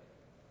Rabbeinu.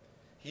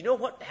 You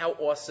know how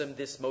awesome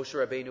this Moshe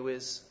Rabbeinu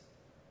is?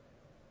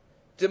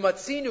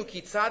 Dematzinu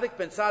ki tzadik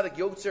ben tzadik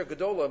yotzer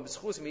gedolam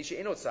b'schus misha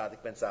eno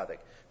tzadik ben tzadik.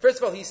 First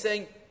of all, he's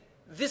saying,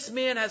 this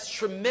man has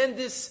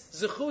tremendous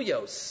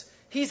Zechuyos.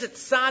 He's a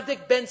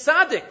tzadik ben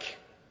tzadik.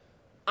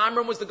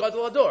 Amram was the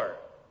Gadol Ador.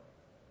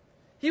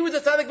 He was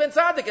a tzadik ben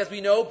tzadik, as we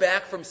know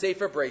back from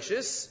Sefer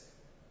Bereshis.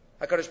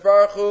 HaKadosh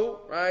Baruch Hu,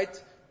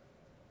 right,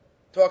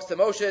 talks to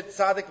Moshe,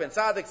 tzadik ben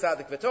tzadik,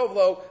 tzadik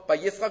v'tovlo, by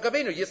Yitzchak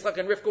Avinu. Yitzchak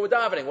and Rivka were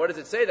davening. What does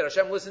it say? That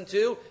Hashem listened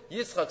to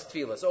Yitzchak's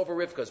tefillas over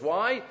Rivka's.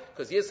 Why?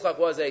 Because Yitzchak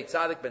was a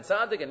tzadik ben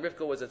tzadik and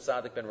Rivka was a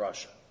tzadik ben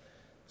Rasha.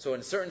 So in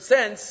a certain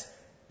sense,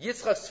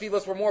 Yitzchak's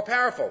tefillas were more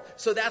powerful.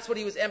 So that's what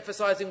he was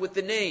emphasizing with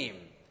the name.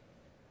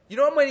 You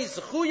know how many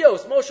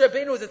Zechuyos Moshe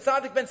Rabbeinu was a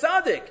tzadik ben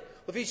tzadik?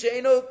 L'fi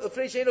she'eno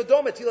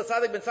domet, tefillah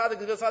tzadik ben tzadik,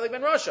 tefillah tzadik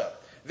ben Rasha.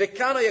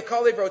 V'kana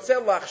yakalev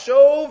rotzel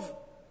lachshov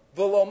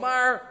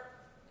v'lomar.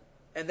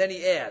 And then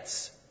he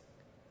adds,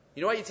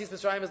 you know why Yitzis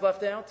Mitzrayim is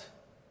left out?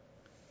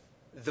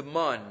 The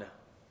mun,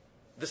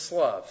 the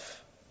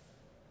slav.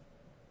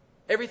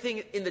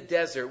 Everything in the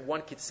desert,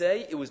 one could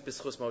say, it was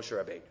B'schus Moshe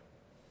Rabbeinu.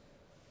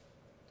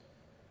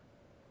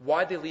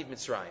 Why did they leave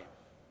Mitzrayim?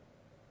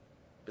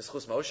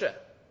 B'schus Moshe?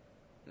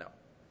 No.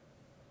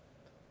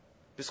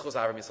 B'schus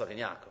Avram, Yitzchak, and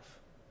Yaakov.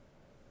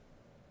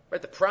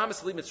 Right? The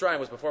promise to leave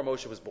Mitzrayim was before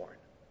Moshe was born.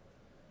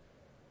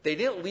 They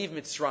didn't leave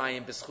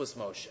Mitzrayim B'schus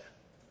Moshe.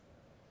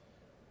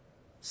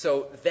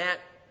 So that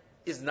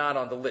is not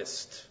on the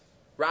list.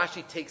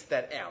 Rashi takes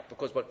that out,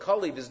 because what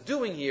Kalev is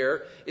doing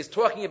here is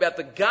talking about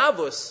the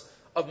gavus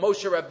of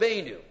Moshe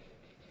Rabbeinu.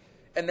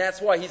 And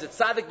that's why he's a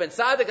tzaddik ben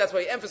tzaddik, that's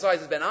why he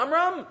emphasizes ben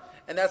Amram,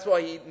 and that's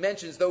why he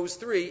mentions those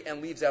three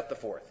and leaves out the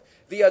fourth.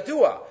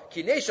 V'yadua,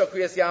 ki neshal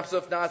kriyas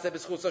Yamsuf na'aseh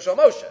b'schus shal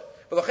Moshe,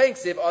 v'lochein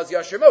ksiv az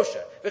yashir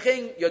Moshe,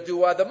 v'chein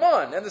yadua the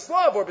man, and the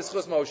Slav were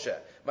b'schus Moshe.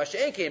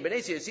 Masha'en kein b'nei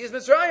Yisiyas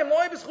Mitzrayim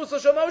loy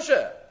b'schus shal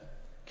Moshe.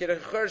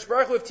 HaKadosh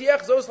Baruch Hu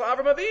v'tiach zos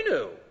la'Avram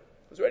Avinu. It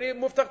was already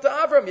muftach to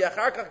Avram.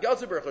 Yachar kach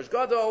yatzu b'rechush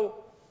gado.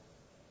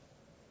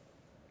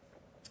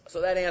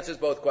 So that answers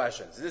both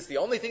questions. Is this the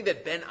only thing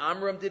that Ben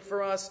Amram did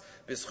for us?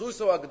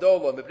 B'schuso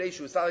agdolo mepnei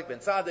shu tzadik ben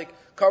tzadik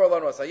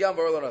karolanu asayam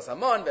v'orolanu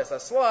asaman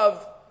v'esaslav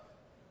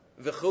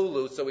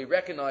v'chulu. So we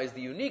recognize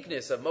the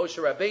uniqueness of Moshe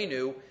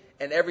Rabbeinu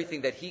and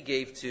everything that he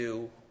gave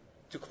to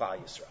Klal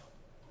Yisrael.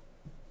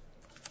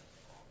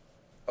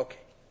 Okay,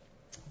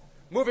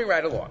 moving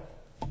right along.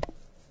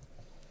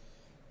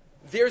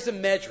 There's a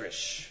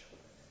medrash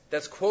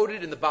that's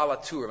quoted in the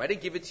Balaturim. I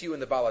didn't give it to you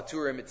in the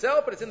Balaturim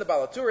itself, but it's in the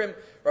Balaturim.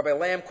 Rabbi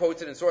Lamb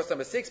quotes it in source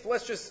number 6. But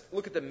let's just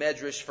look at the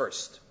medrash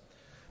first.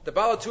 The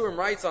Balaturim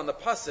writes on the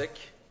pasuk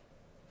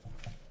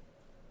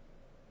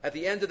at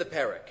the end of the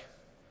parak.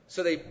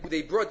 So they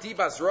brought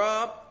Divas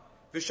Ra,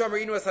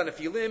 V'shamar inu as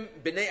hanafilim,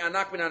 b'nei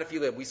anak ben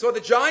hanafilim. We saw the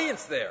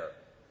giants there.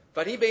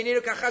 V'hi b'einenu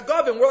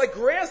kachagavim. We're like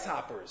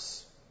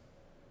grasshoppers.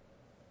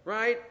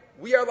 Right?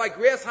 We are like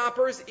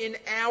grasshoppers in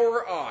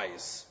our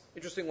eyes.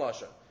 Interesting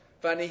lashon.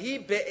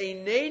 V'nehi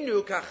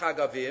be'einenu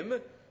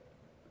kachagavim,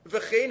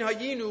 v'chein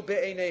hayinu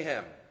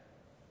be'eineihem.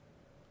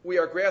 We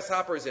are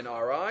grasshoppers in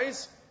our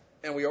eyes,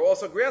 and we are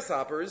also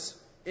grasshoppers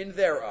in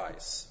their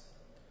eyes.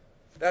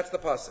 That's the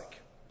pasuk.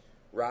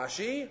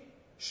 Rashi,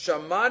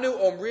 Shamanu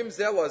omrim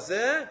ze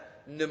lazeh,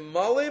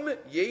 nemalim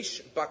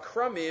yesh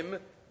bakramim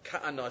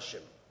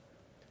ka'anashim.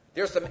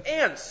 There's some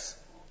ants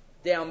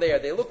down there.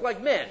 They look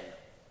like men.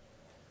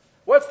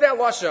 What's that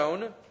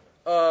lashon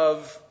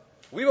of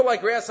we were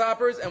like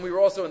grasshoppers and we were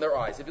also in their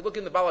eyes? If you look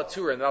in the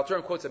Balaturim, the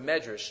Balaturim quotes a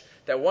medrash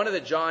that one of the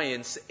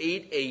giants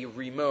ate a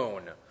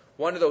rimon,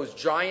 one of those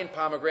giant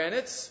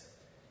pomegranates.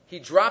 He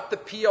dropped the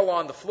peel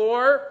on the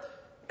floor,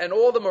 and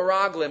all the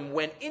meraglim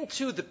went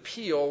into the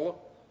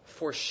peel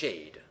for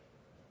shade.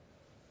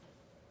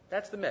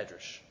 That's the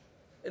medrash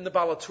in the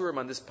Balaturim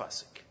on this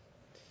pasuk.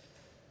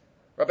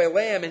 Rabbi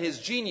Lamb, in his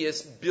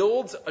genius,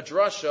 builds a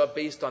drasha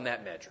based on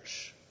that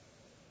medrash.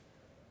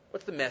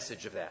 What's the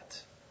message of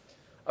that?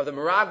 Of the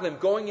meraglim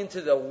going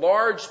into the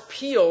large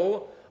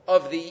peel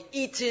of the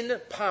eaten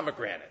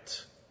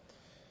pomegranate.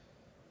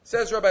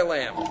 Says Rabbi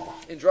Lamb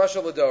in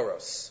Drasha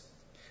Ladoros.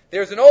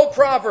 There's an old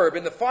proverb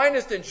in the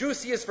finest and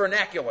juiciest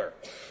vernacular,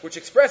 which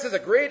expresses a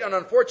great and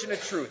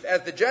unfortunate truth.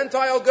 As the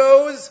Gentile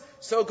goes,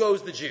 so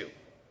goes the Jew.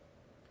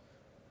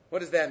 What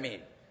does that mean?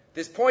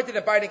 This pointed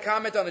and biting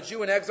comment on the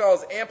Jew in exile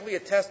is amply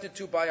attested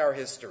to by our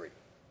history.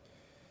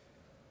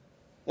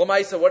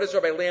 Lamaisa, what does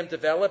Rabbi Lamb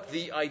develop?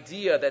 The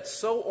idea that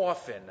so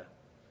often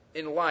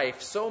in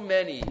life, so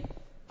many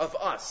of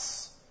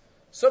us,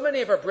 so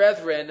many of our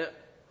brethren,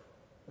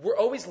 we're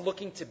always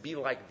looking to be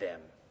like them.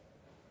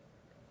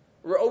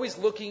 We're always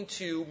looking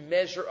to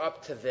measure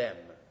up to them,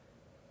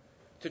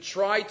 to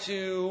try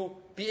to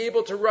be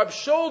able to rub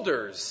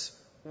shoulders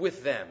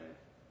with them.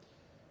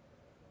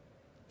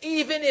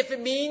 Even if it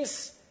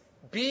means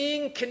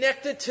being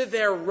connected to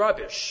their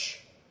rubbish,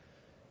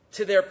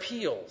 to their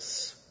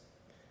peels.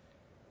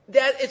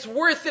 That it's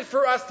worth it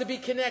for us to be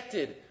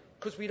connected,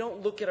 because we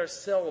don't look at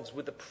ourselves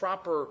with the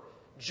proper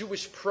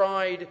Jewish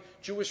pride,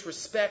 Jewish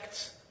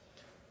respect,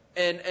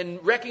 and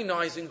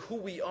recognizing who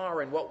we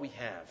are and what we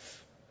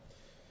have.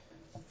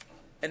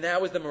 And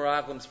that was the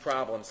Meraglim's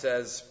problem,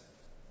 says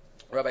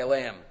Rabbi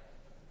Lamb.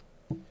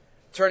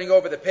 Turning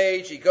over the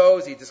page, he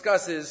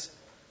discusses,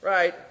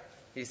 right?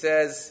 He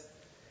says,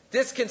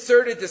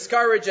 disconcerted,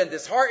 discouraged, and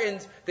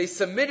disheartened, they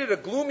submitted a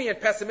gloomy and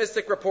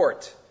pessimistic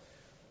report.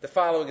 The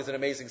following is an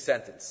amazing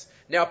sentence.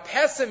 Now,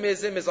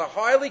 pessimism is a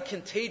highly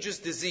contagious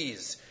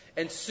disease,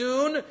 and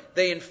soon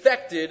they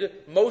infected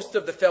most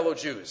of the fellow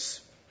Jews.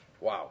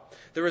 Wow.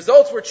 The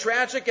results were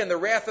tragic, and the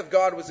wrath of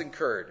God was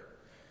incurred.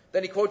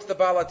 Then he quotes the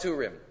Baal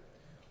HaTurim.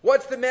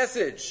 What's the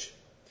message?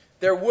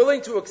 They're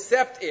willing to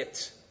accept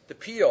it, the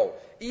peel,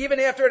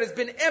 even after it has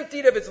been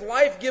emptied of its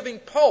life-giving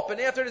pulp,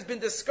 and after it has been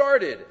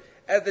discarded.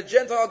 As the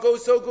Gentile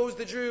goes, so goes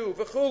the Jew.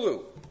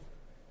 V'chulu.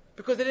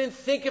 Because they didn't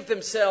think of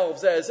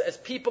themselves as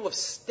people of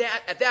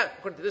at that,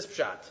 according to this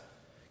pshat,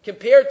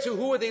 compared to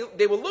who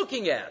they were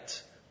looking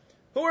at.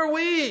 Who are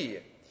we?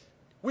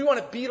 We want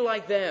to be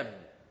like them.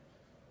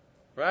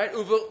 Right?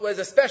 There's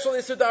a special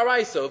Isur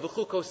D'Oraisa.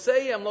 V'chu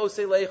koseim lo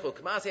seilechu.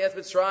 K'masei es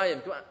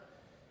b'tzrayim.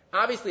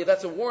 Obviously, if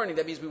that's a warning,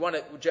 that means we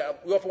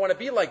often want to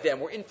be like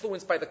them. We're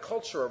influenced by the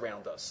culture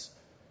around us.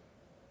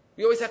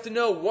 We always have to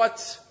know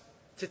what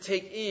to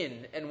take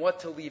in and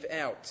what to leave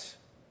out.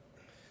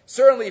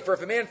 Certainly, for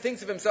if a man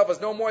thinks of himself as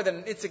no more than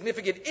an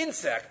insignificant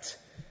insect,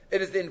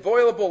 it is the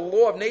inviolable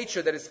law of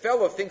nature that his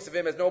fellow thinks of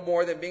him as no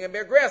more than being a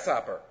mere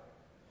grasshopper.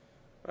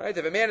 Right?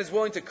 If a man is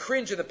willing to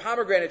cringe at the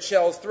pomegranate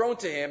shells thrown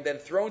to him, then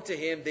thrown to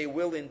him they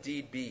will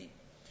indeed be.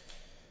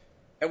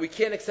 And we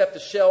can't accept the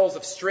shells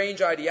of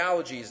strange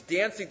ideologies,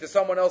 dancing to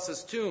someone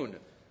else's tune,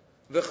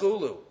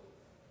 v'chulu.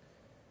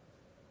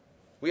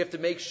 We have to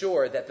make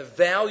sure that the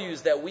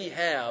values that we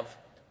have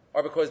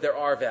are because there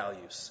are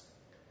values.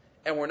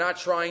 And we're not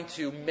trying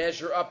to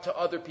measure up to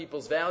other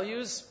people's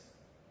values,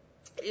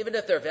 even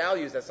if they're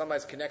values that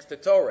sometimes connects to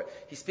Torah.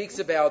 He speaks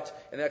about,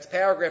 in the next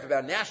paragraph,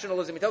 about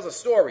nationalism. He tells a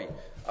story.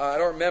 I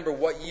don't remember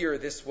what year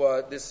this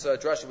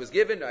drasha was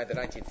given, the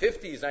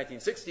 1950s,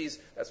 1960s.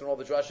 That's when all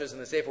the drashas in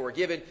the Sefer were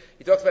given.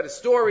 He talks about a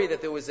story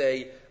that there was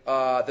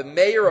the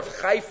mayor of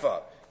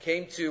Haifa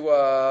came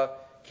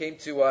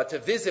to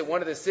visit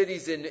one of the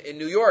cities in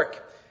New York.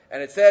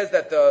 And it says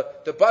that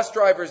the bus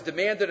drivers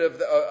demanded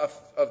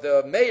of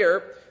the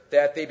mayor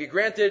that they be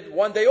granted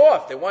one day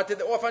off. They wanted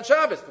it off on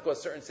Shabbos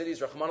because certain cities,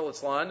 Rachmana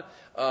litzlan,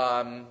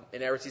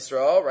 in Eretz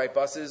Yisrael, right,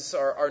 buses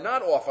are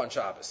not off on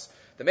Shabbos.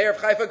 The mayor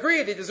of Haifa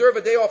agreed they deserve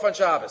a day off on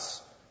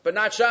Shabbos, but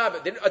not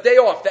Shabbos, a day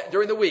off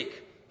during the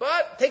week.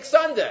 But take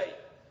Sunday.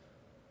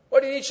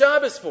 What do you need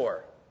Shabbos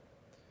for?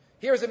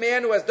 Here's a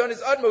man who has done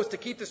his utmost to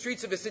keep the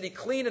streets of his city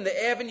clean and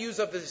the avenues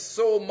of his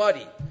soul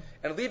muddy.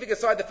 And leaving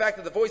aside the fact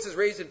that the voices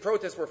raised in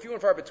protest were few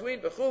and far between,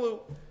 b'chulu,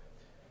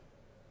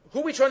 who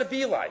are we trying to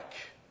be like?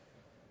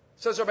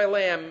 Says Rabbi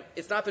Lamb,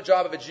 it's not the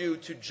job of a Jew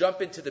to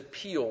jump into the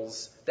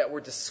peels that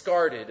were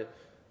discarded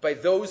by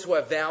those who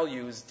have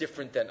values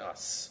different than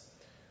us.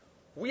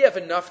 We have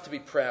enough to be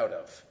proud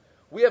of.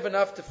 We have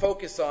enough to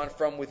focus on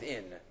from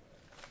within.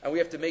 And we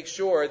have to make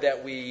sure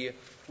that we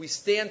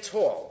stand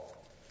tall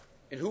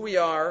in who we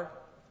are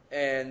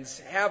and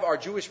have our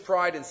Jewish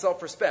pride and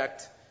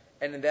self-respect,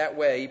 and in that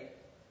way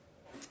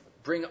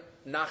bring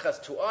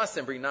nachas to us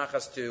and bring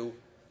nachas to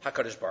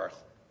HaKadosh Baruch Hu.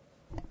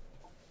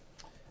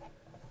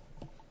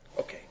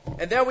 Okay,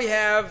 and then we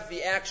have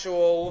the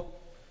actual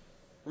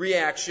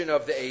reaction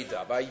of the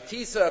Eidah.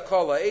 Vayitisa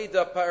kol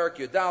ha'Eidah parak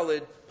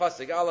Yudalid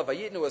pasuk Aleph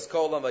vayitnu es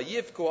kolam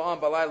vayivku am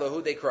balayla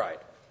hu. They cried.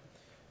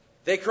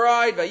 They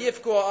cried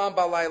vayivku am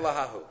balayla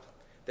hahu.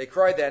 They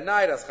cried that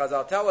night, as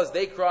Chazal tell us.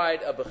 They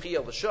cried a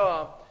bechia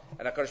l'shah,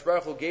 and HaKadosh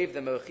Baruch Hu gave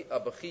them a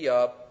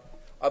bechia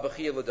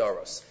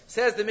l'doros.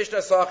 Says the Mishnah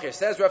Sachir,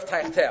 says Rav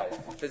Taichtel.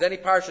 If there's any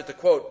parsha to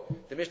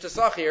quote the Mishnah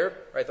Sachir,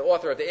 right, the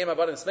author of the Ema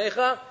Badan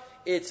Smecha,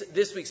 it's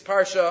this week's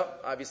parsha.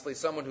 Obviously,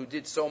 someone who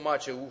did so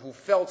much, who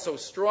felt so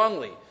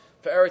strongly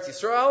for Eretz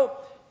Yisrael.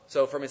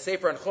 So from his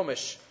Sefer and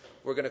Chumash,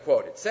 we're going to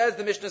quote it. Says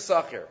the Mishnah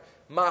Sachir,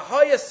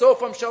 Mahaya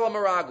sofam shalom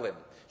maraglim,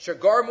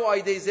 shagarmu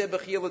aydei zeh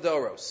b'chia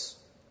l'doros.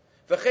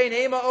 V'chein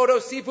hema odo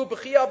sifu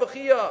b'chia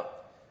b'chia.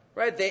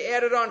 Right? They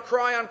added on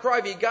cry,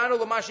 v'iganu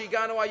l'mashi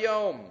iganu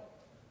ayom.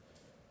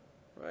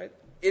 Right?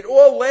 It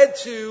all led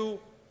to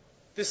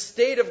the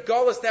state of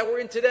Gullus that we're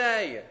in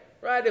today.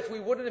 Right? If we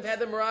wouldn't have had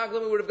the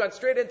Meraglim, we would have gone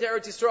straight into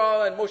Eretz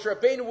Yisrael, and Moshe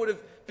Rabbeinu would have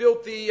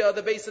built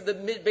the base of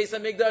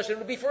Mikdash, and it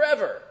would be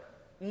forever.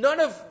 None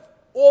of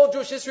all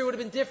Jewish history would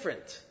have been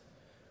different.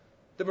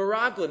 The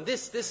Meraglim,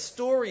 this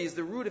story is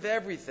the root of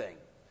everything.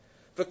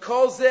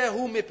 V'kol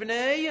zehu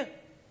mipnei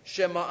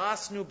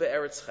shema'asnu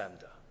be'eretz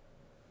chemda.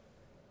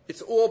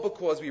 It's all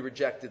because we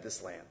rejected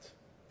this land.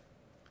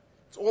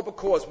 It's all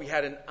because we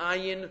had an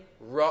ayin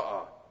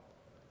ra'ah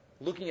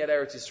looking at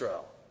Eretz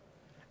Yisrael.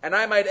 And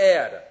I might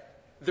add,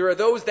 there are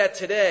those that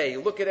today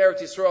look at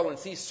Eretz Yisrael and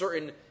see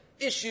certain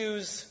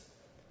issues.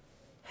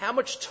 How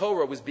much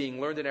Torah was being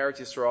learned in Eretz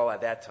Yisrael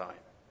at that time?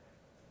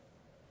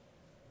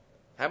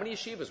 How many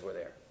yeshivas were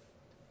there?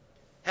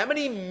 How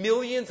many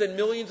millions and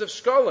millions of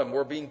shkalim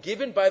were being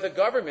given by the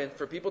government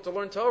for people to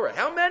learn Torah?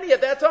 How many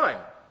at that time?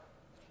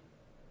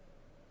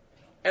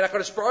 And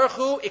HaKadosh Baruch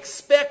Hu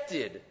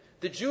expected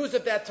the Jews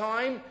of that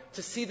time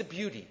to see the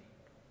beauty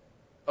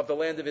of the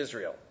land of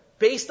Israel.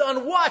 Based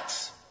on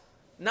what?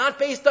 Not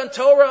based on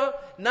Torah,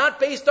 not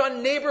based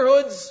on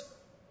neighborhoods,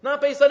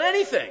 not based on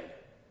anything.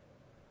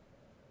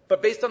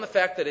 But based on the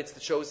fact that it's the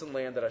chosen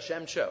land that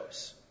Hashem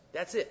chose.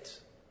 That's it.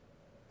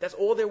 That's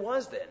all there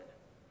was then.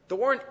 There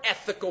weren't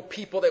ethical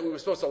people that we were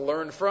supposed to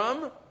learn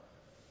from.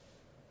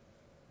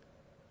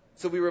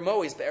 So we were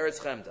Mois be'eretz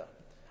Chemda.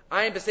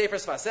 Ayin b'sefer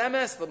Sfas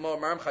Emes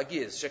l'maram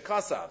Chagiz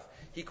shekasav.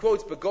 He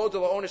quotes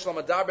Begodel ha'onish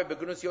l'madaber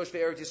begunus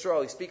yoshvei Eretz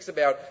Yisrael. He speaks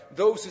about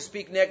those who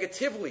speak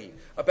negatively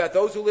about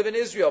those who live in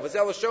Israel.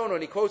 V'zel Hashono,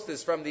 and he quotes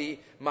this from the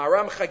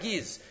Maram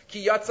Chagiz.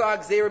 Ki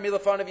yatzag zeir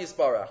milafanav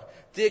yisbarach.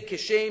 Dik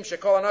kishem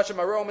shekol anashim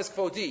aroam es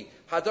kvodi.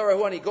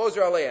 Hadarahu ani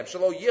gozer aleim.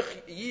 Shalo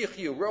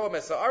yichyu roam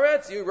es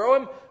haaretz. You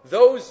roam.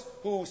 Those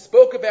who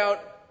spoke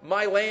about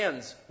my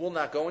lands will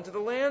not go into the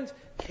land.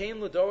 Kain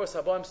l'doros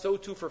habam. So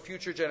too for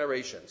future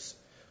generations.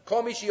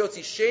 Kol mi sheyotzi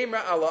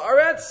shemra ala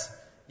aretz.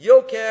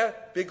 Yokeh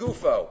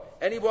begufo.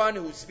 Anyone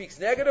who speaks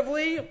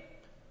negatively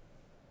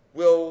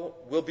will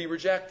be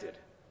rejected.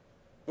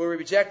 Will be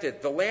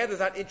rejected. The land is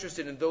not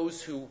interested in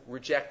those who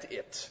reject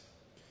it.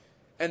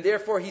 And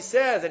therefore he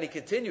says, and he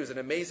continues, an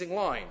amazing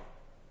line.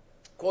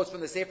 Quotes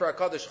from the Sefer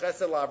HaKadosh,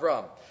 Chesed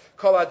LaAvram.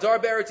 Kol adar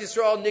be'eretz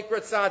Yisrael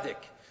nikrat tzadik.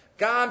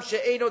 Gam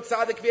she'eno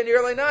tzadik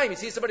v'yanir l'einayim. You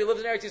see somebody who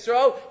lives in Eretz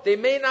Yisrael, they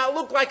may not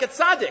look like a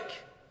tzadik.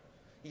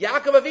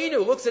 Yaakov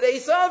Avinu looks at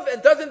Esav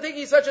and doesn't think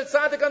he's such a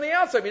tzaddik on the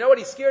outside. You know what?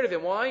 He's scared of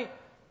him. Why?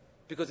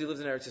 Because he lives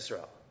in Eretz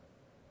Yisrael.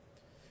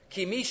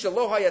 Ki mi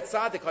shelo haya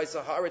tzaddik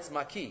haysa haaretz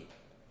maki.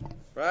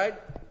 Right?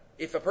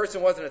 If a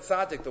person wasn't a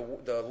tzaddik,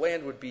 the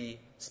land would be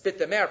spit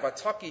them out.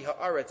 Vataki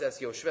haaretz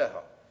es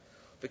yoshveha.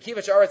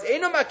 V'kivash haaretz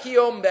eino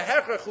makiyom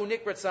beherchachu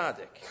nikra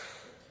tzaddik.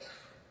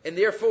 And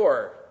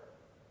therefore,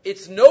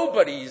 it's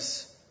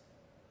nobody's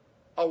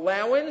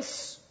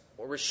allowance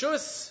or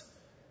reshus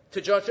to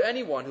judge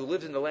anyone who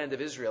lives in the land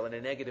of Israel in a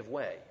negative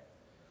way.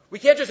 We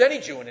can't judge any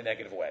Jew in a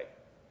negative way.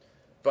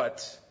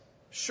 But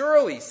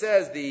surely,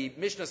 says the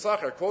Mishnah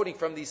Sachar, quoting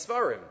from the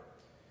Sfarim,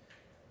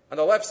 on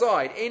the left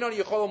side, Einon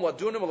yicholim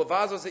ladunim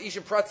u'levazos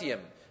ha'ishim pratiyim.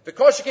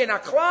 V'koshikein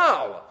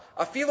ha'klal.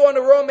 Afilu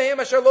anarom mehem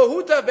asher lo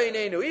huta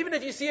beinenu. Even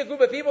if you see a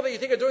group of people that you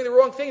think are doing the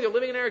wrong thing, they're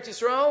living in Eretz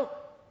Yisrael,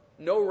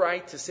 no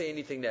right to say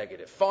anything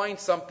negative. Find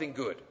something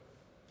good.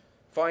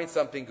 Find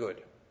something good.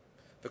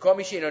 One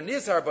has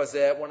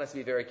to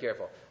be very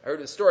careful. I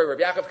heard a story where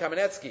Yaakov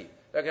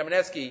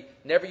Kamenetsky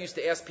never used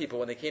to ask people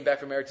when they came back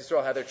from Eretz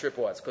Yisrael how their trip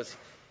was, because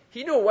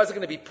he knew it wasn't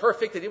going to be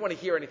perfect. He didn't want to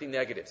hear anything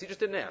negative. So he just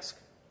didn't ask.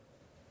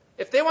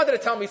 If they wanted to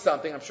tell me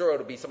something, I'm sure it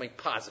would be something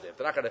positive.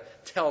 They're not going to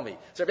tell me.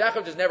 So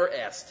Yaakov just never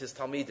asked his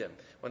Talmidim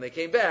when they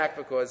came back,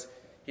 because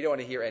he didn't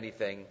want to hear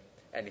anything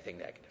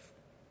negative.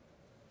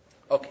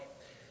 Okay,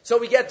 so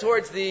we get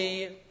towards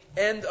the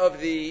end of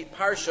the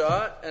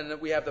parsha, and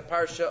we have the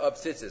parsha of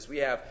tzitzis. We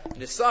have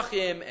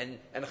Nisachim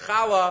and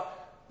Chala.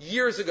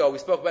 Years ago, we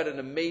spoke about an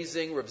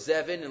amazing Rav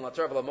Zevin in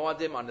Latar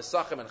V'Lamoadim on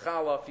Nisachim and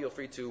Chala. Feel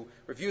free to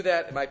review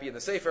that. It might be in the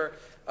Sefer.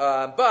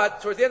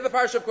 But towards the end of the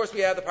parsha, of course,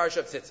 we have the parsha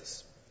of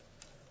tzitzis.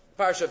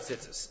 Parsha of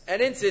tzitzis.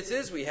 And in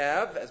tzitzis, we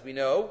have, as we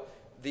know,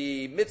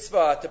 the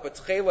mitzvah to put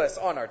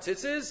tcheles on our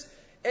tzitzis,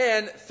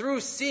 and through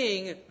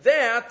seeing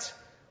that,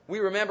 we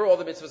remember all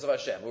the mitzvahs of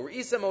Hashem.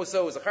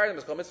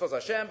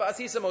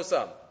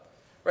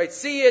 Right?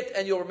 See it,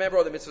 and you'll remember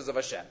all the mitzvahs of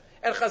Hashem.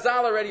 And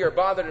Chazal already are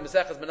bothered in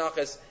Maseches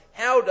Menachos.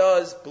 How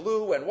does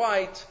blue and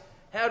white,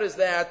 how does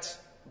that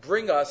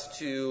bring us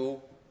to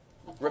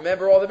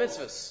remember all the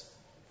mitzvahs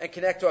and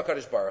connect to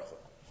HaKadosh Baruch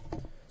Hu?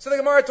 So the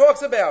Gemara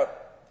talks about,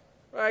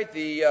 right?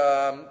 The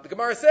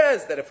Gemara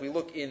says that if we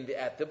look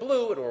at the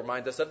blue, it will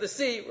remind us of the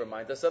sea,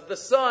 remind us of the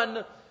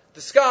sun,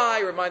 the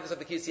sky, remind us of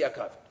the Kisei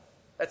HaKavod.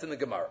 That's in the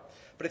Gemara.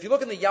 But if you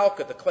look in the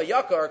Yalkut, the Klei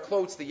Yakar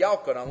quotes the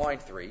Yalkut on line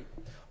 3.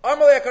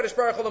 Amar le'HaKadosh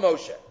Baruch Hu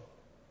leMoshe.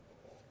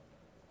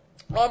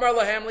 Amar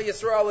lahem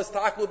le'Yisrael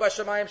istaklu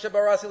b'shamayim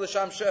shebarasi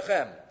l'sham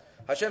shechem.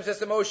 Hashem says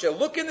to Moshe,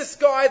 look in the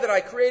sky that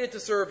I created to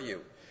serve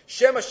you.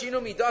 Shem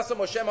ashinu midasa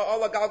Moshe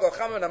ma'ala galgal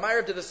chamam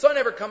namayrav. Did the sun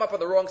ever come up on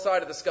the wrong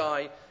side of the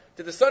sky?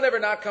 Did the sun ever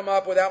not come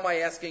up without my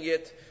asking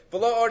it? The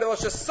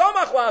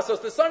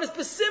sun is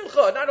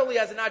besimcha. Not only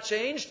has it not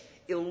changed,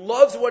 it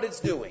loves what it's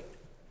doing.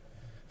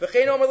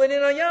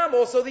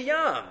 Also the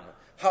yam.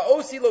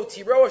 Ha'osi lo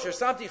tiro asher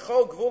samti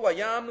chol gvul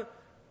hayam.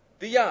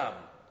 The yam.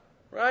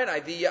 Right? I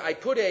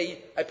put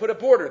a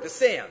border, the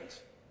sand,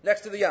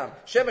 next to the yam.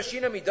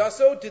 Shemashina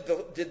midaso.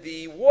 Did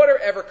the water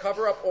ever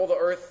cover up all the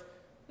earth?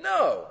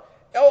 No.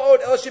 It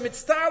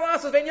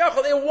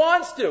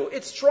wants to.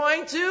 It's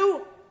trying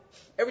to.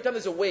 Every time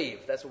there's a wave,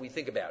 that's what we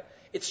think about.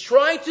 It's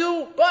trying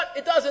to, but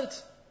it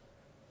doesn't.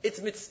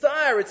 It's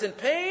mitzvah, it's in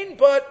pain,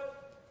 but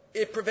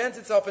it prevents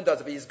itself and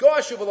does it.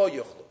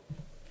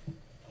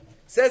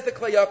 Says the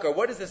Klei Yakar,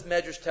 what does this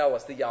medrash tell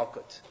us, the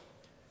Yalkut?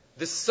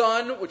 The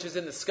sun, which is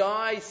in the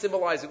sky,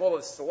 symbolizing all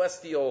of the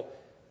celestial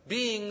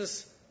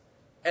beings,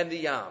 and the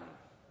Yam.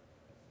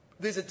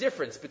 there's a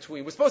difference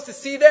between, we're supposed to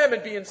see them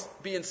and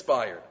be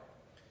inspired.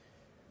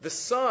 The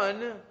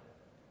sun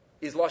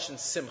is Lashon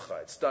Simcha.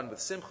 It's done with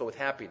Simcha, with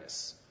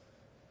happiness.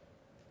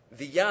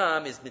 The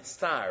Yam is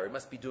Mitzar. It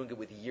must be doing it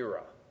with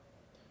Yira.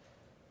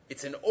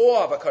 It's an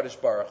awe of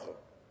HaKadosh Baruch Hu.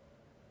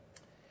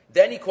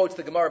 Then he quotes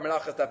the Gemara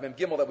Menachas Daf Mem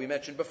Gimel that we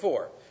mentioned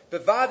before.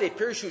 Bevade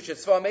pirshu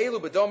shetzvam elu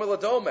b'dome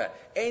l'dome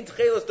ein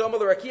tchelos dome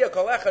l'rakia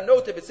kalecha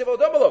note b'tzivol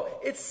dome lo.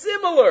 It's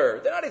similar.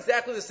 They're not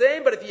exactly the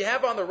same, but if you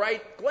have on the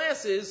right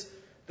glasses,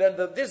 then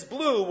this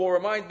blue will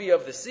remind me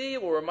of the sea,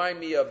 will remind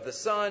me of the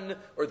sun,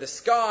 or the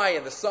sky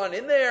and the sun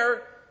in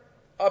there,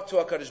 up to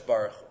HaKadosh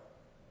Baruch Hu.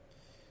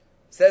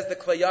 Says the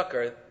Klei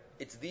Yakar,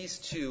 it's these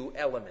two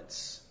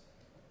elements.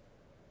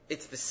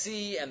 It's the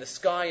sea and the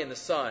sky and the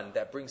sun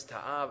that brings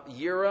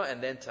Yira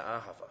and then to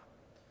Ahava.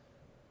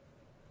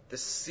 The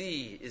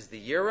sea is the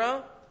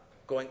Yira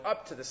going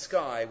up to the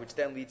sky, which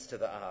then leads to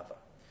the Ahava.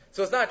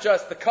 So it's not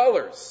just the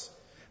colors.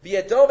 Think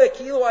about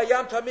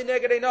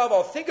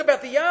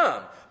the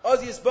Yam.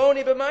 The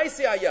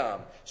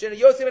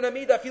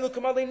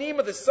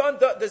sun,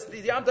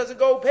 the Yam doesn't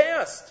go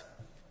past.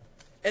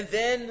 And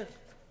then,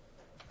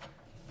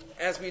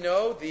 as we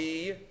know,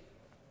 the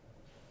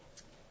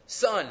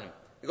sun.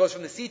 It goes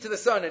from the sea to the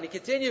sun, and he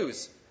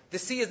continues. The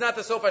sea is not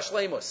the Sof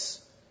HaShleimus.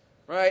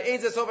 Right?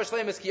 Ain't the Sof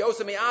HaShleimus, ki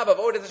osa mi'avav,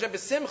 odet Hashem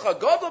b'simcha,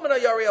 godol min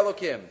ha'yari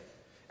elokim.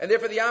 And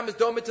therefore the Yam is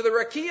domed to the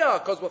Rakia,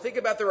 because we'll think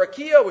about the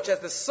Rakia, which has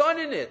the sun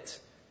in it,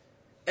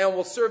 and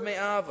we'll serve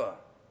me'ava.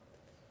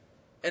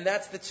 And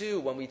that's the two,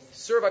 when we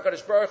serve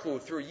HaKadosh Baruch Hu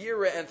through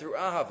Yira and through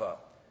Ahava.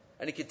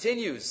 And he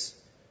continues,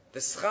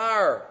 the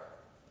Schar,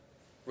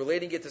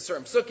 relating it to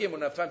certain psukim, we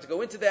don't have time to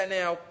go into that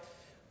now,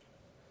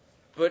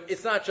 but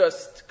it's not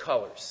just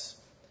colors.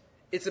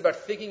 It's about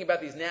thinking about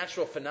these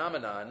natural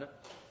phenomenon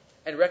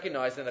and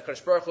recognizing that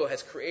HaKadosh Baruch Hu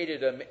has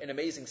created an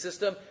amazing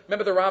system.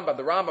 Remember the Rambam.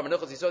 The Rambam in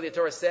Hilchos Yisod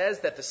Torah says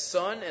that the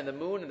sun and the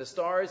moon and the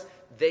stars,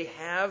 they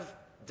have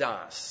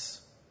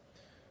das.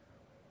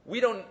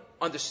 We don't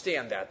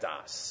understand that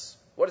das.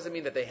 What does it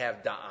mean that they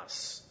have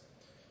das?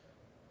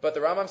 But the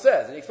Rambam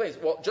says, and he explains,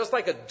 well, just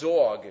like a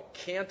dog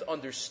can't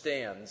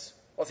understand,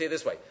 I'll say it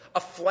this way,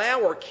 a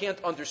flower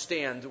can't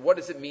understand what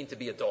does it mean to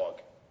be a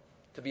dog,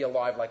 to be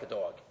alive like a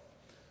dog.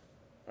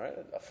 Right?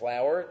 A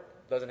flower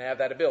doesn't have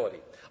that ability.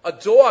 A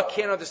dog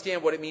can't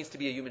understand what it means to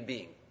be a human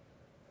being.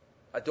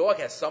 A dog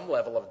has some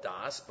level of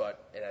das, but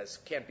it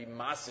can't be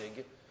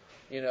masig,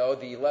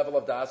 the level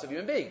of das of a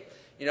human being.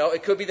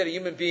 It could be that a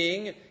human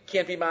being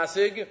can't be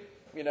masig,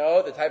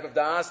 the type of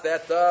das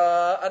that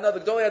another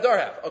Gedolei Hadar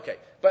have. Okay,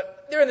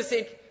 but they're in the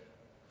same.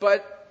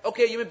 But a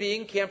human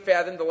being can't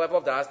fathom the level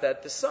of das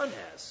that the sun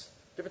has.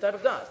 Different type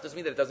of das. Doesn't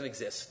mean that it doesn't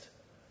exist.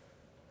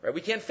 Right?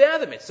 We can't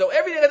fathom it. So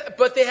everything,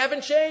 but they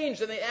haven't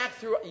changed, and they act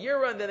through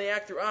Yira, and then they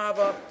act through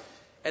Ahava,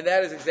 and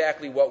that is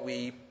exactly what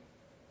we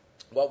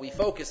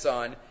focus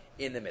on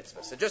in the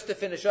mitzvah. So just to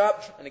finish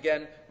up, and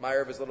again, my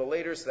Erev is a little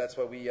later, so that's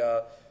why we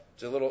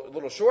it's a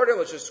little shorter.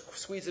 Let's just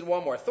squeeze in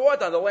one more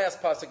thought on the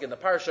last pasuk in the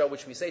parsha,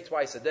 which we say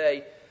twice a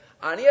day.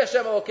 Ani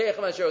Hashem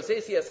Elokeichem asher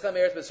osesi eschem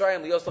eretz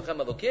Mitzrayim lios lachem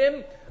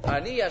elokim.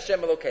 Ani Hashem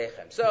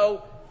Elokeichem.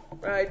 So.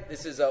 Right,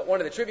 this is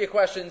one of the trivia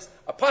questions.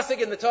 A pasuk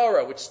in the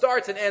Torah which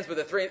starts and ends with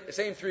the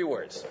same three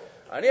words.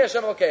 Ani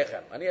Hashem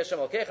Elokeichem. Ani Hashem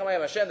Elokeichem. I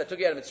am Hashem that took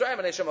you out of Mitzrayim.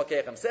 Ani Hashem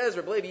Elokeichem. Says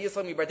Reb Levi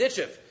Yisrael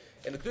Mibarditchev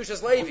in the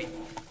Kedushas Levi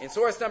in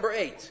source number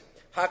 8.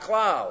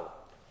 Haklal.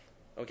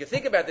 And we can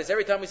think about this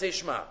every time we say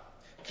Shema.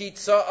 Ki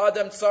tza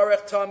adam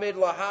tzarech tamid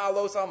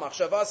lahalos al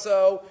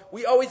machshavaso.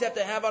 We always have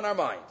to have on our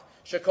mind.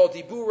 Shekol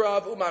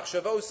diburav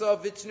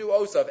umachshavosav vitnu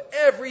osav.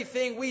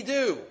 Everything we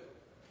do.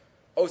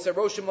 Osa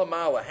Roshim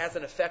Lamala has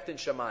an effect in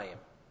Shamayim.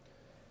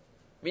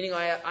 Meaning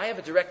I have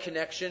a direct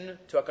connection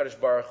to HaKadosh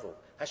Baruch Hu.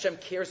 Hashem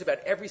cares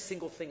about every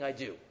single thing I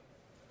do.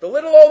 The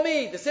little old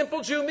me, the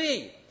simple Jew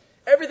me.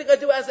 Everything I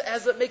do has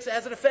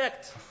an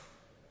effect.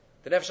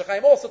 The Nefesh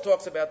HaChaim also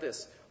talks about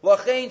this.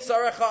 L'chein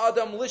tzarech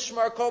adam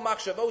lishmar kol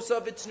machshavosa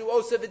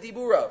v'tznuosa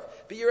v'diburav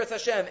b'yiras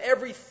Hashem.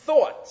 Every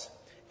thought,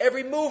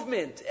 every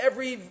movement,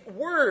 every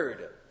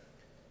word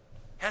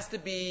has to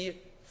be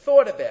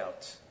thought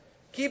about.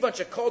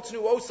 Everything.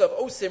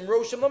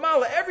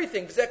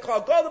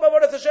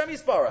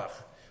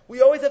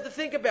 We always have to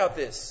think about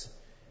this.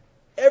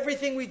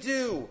 Everything we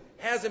do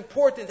has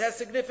importance, has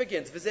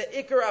significance. To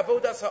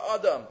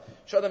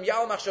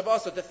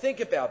think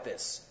about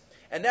this.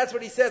 And that's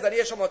what he says. I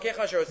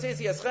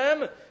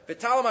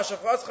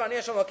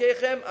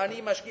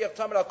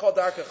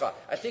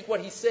think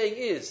what he's saying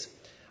is,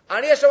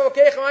 Ani Hashem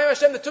Elokeichem, I am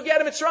Hashem that took you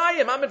out of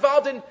Mitzrayim. I'm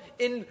involved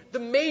in the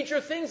major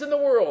things in the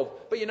world.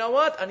 But you know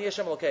what? Ani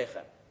Hashem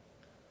Elokeichem.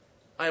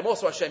 I am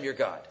also Hashem, your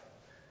God.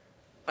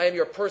 I am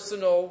your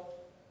personal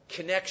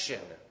connection.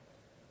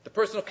 The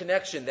personal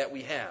connection that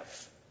we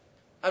have.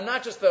 I'm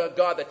not just the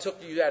God that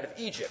took you out of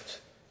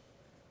Egypt.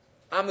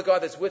 I'm the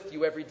God that's with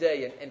you every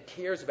day and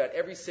cares about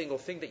every single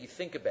thing that you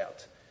think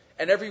about.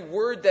 And every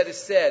word that is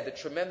said, the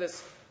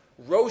tremendous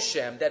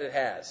roshem that it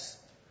has.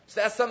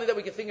 So that's something that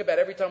we can think about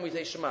every time we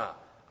say Shema.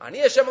 Ani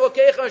Hashem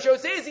Elokeichem asher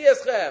osesi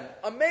eschem.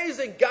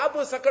 Amazing.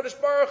 Godless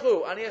HaKadosh Baruch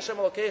Hu. Ani Hashem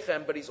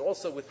Elokeichem, but He's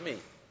also with me.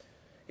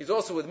 He's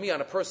also with me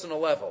on a personal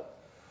level.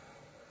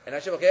 And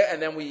Hashem, okay,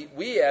 and then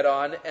we add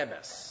on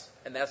emes.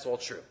 And that's all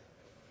true.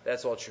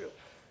 That's all true.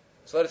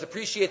 So let us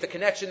appreciate the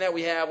connection that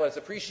we have. Let us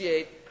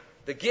appreciate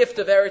the gift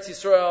of Eretz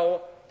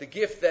Yisrael, the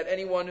gift that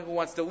anyone who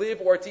wants to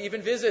live or to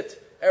even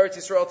visit Eretz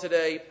Yisrael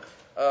today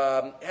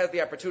has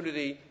the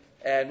opportunity.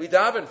 And we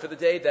daven for the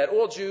day that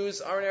all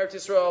Jews are in Eretz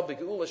Yisrael,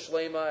 B'geula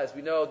Shlema, as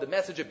we know, the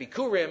message of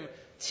Bikurim,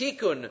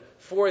 Tikkun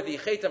for the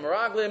Chet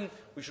HaMeraglim.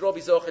 We should all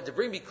be zocheh to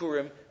bring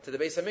Bikurim to the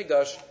Beis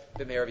HaMikdash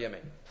b'meir of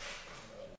Yamin.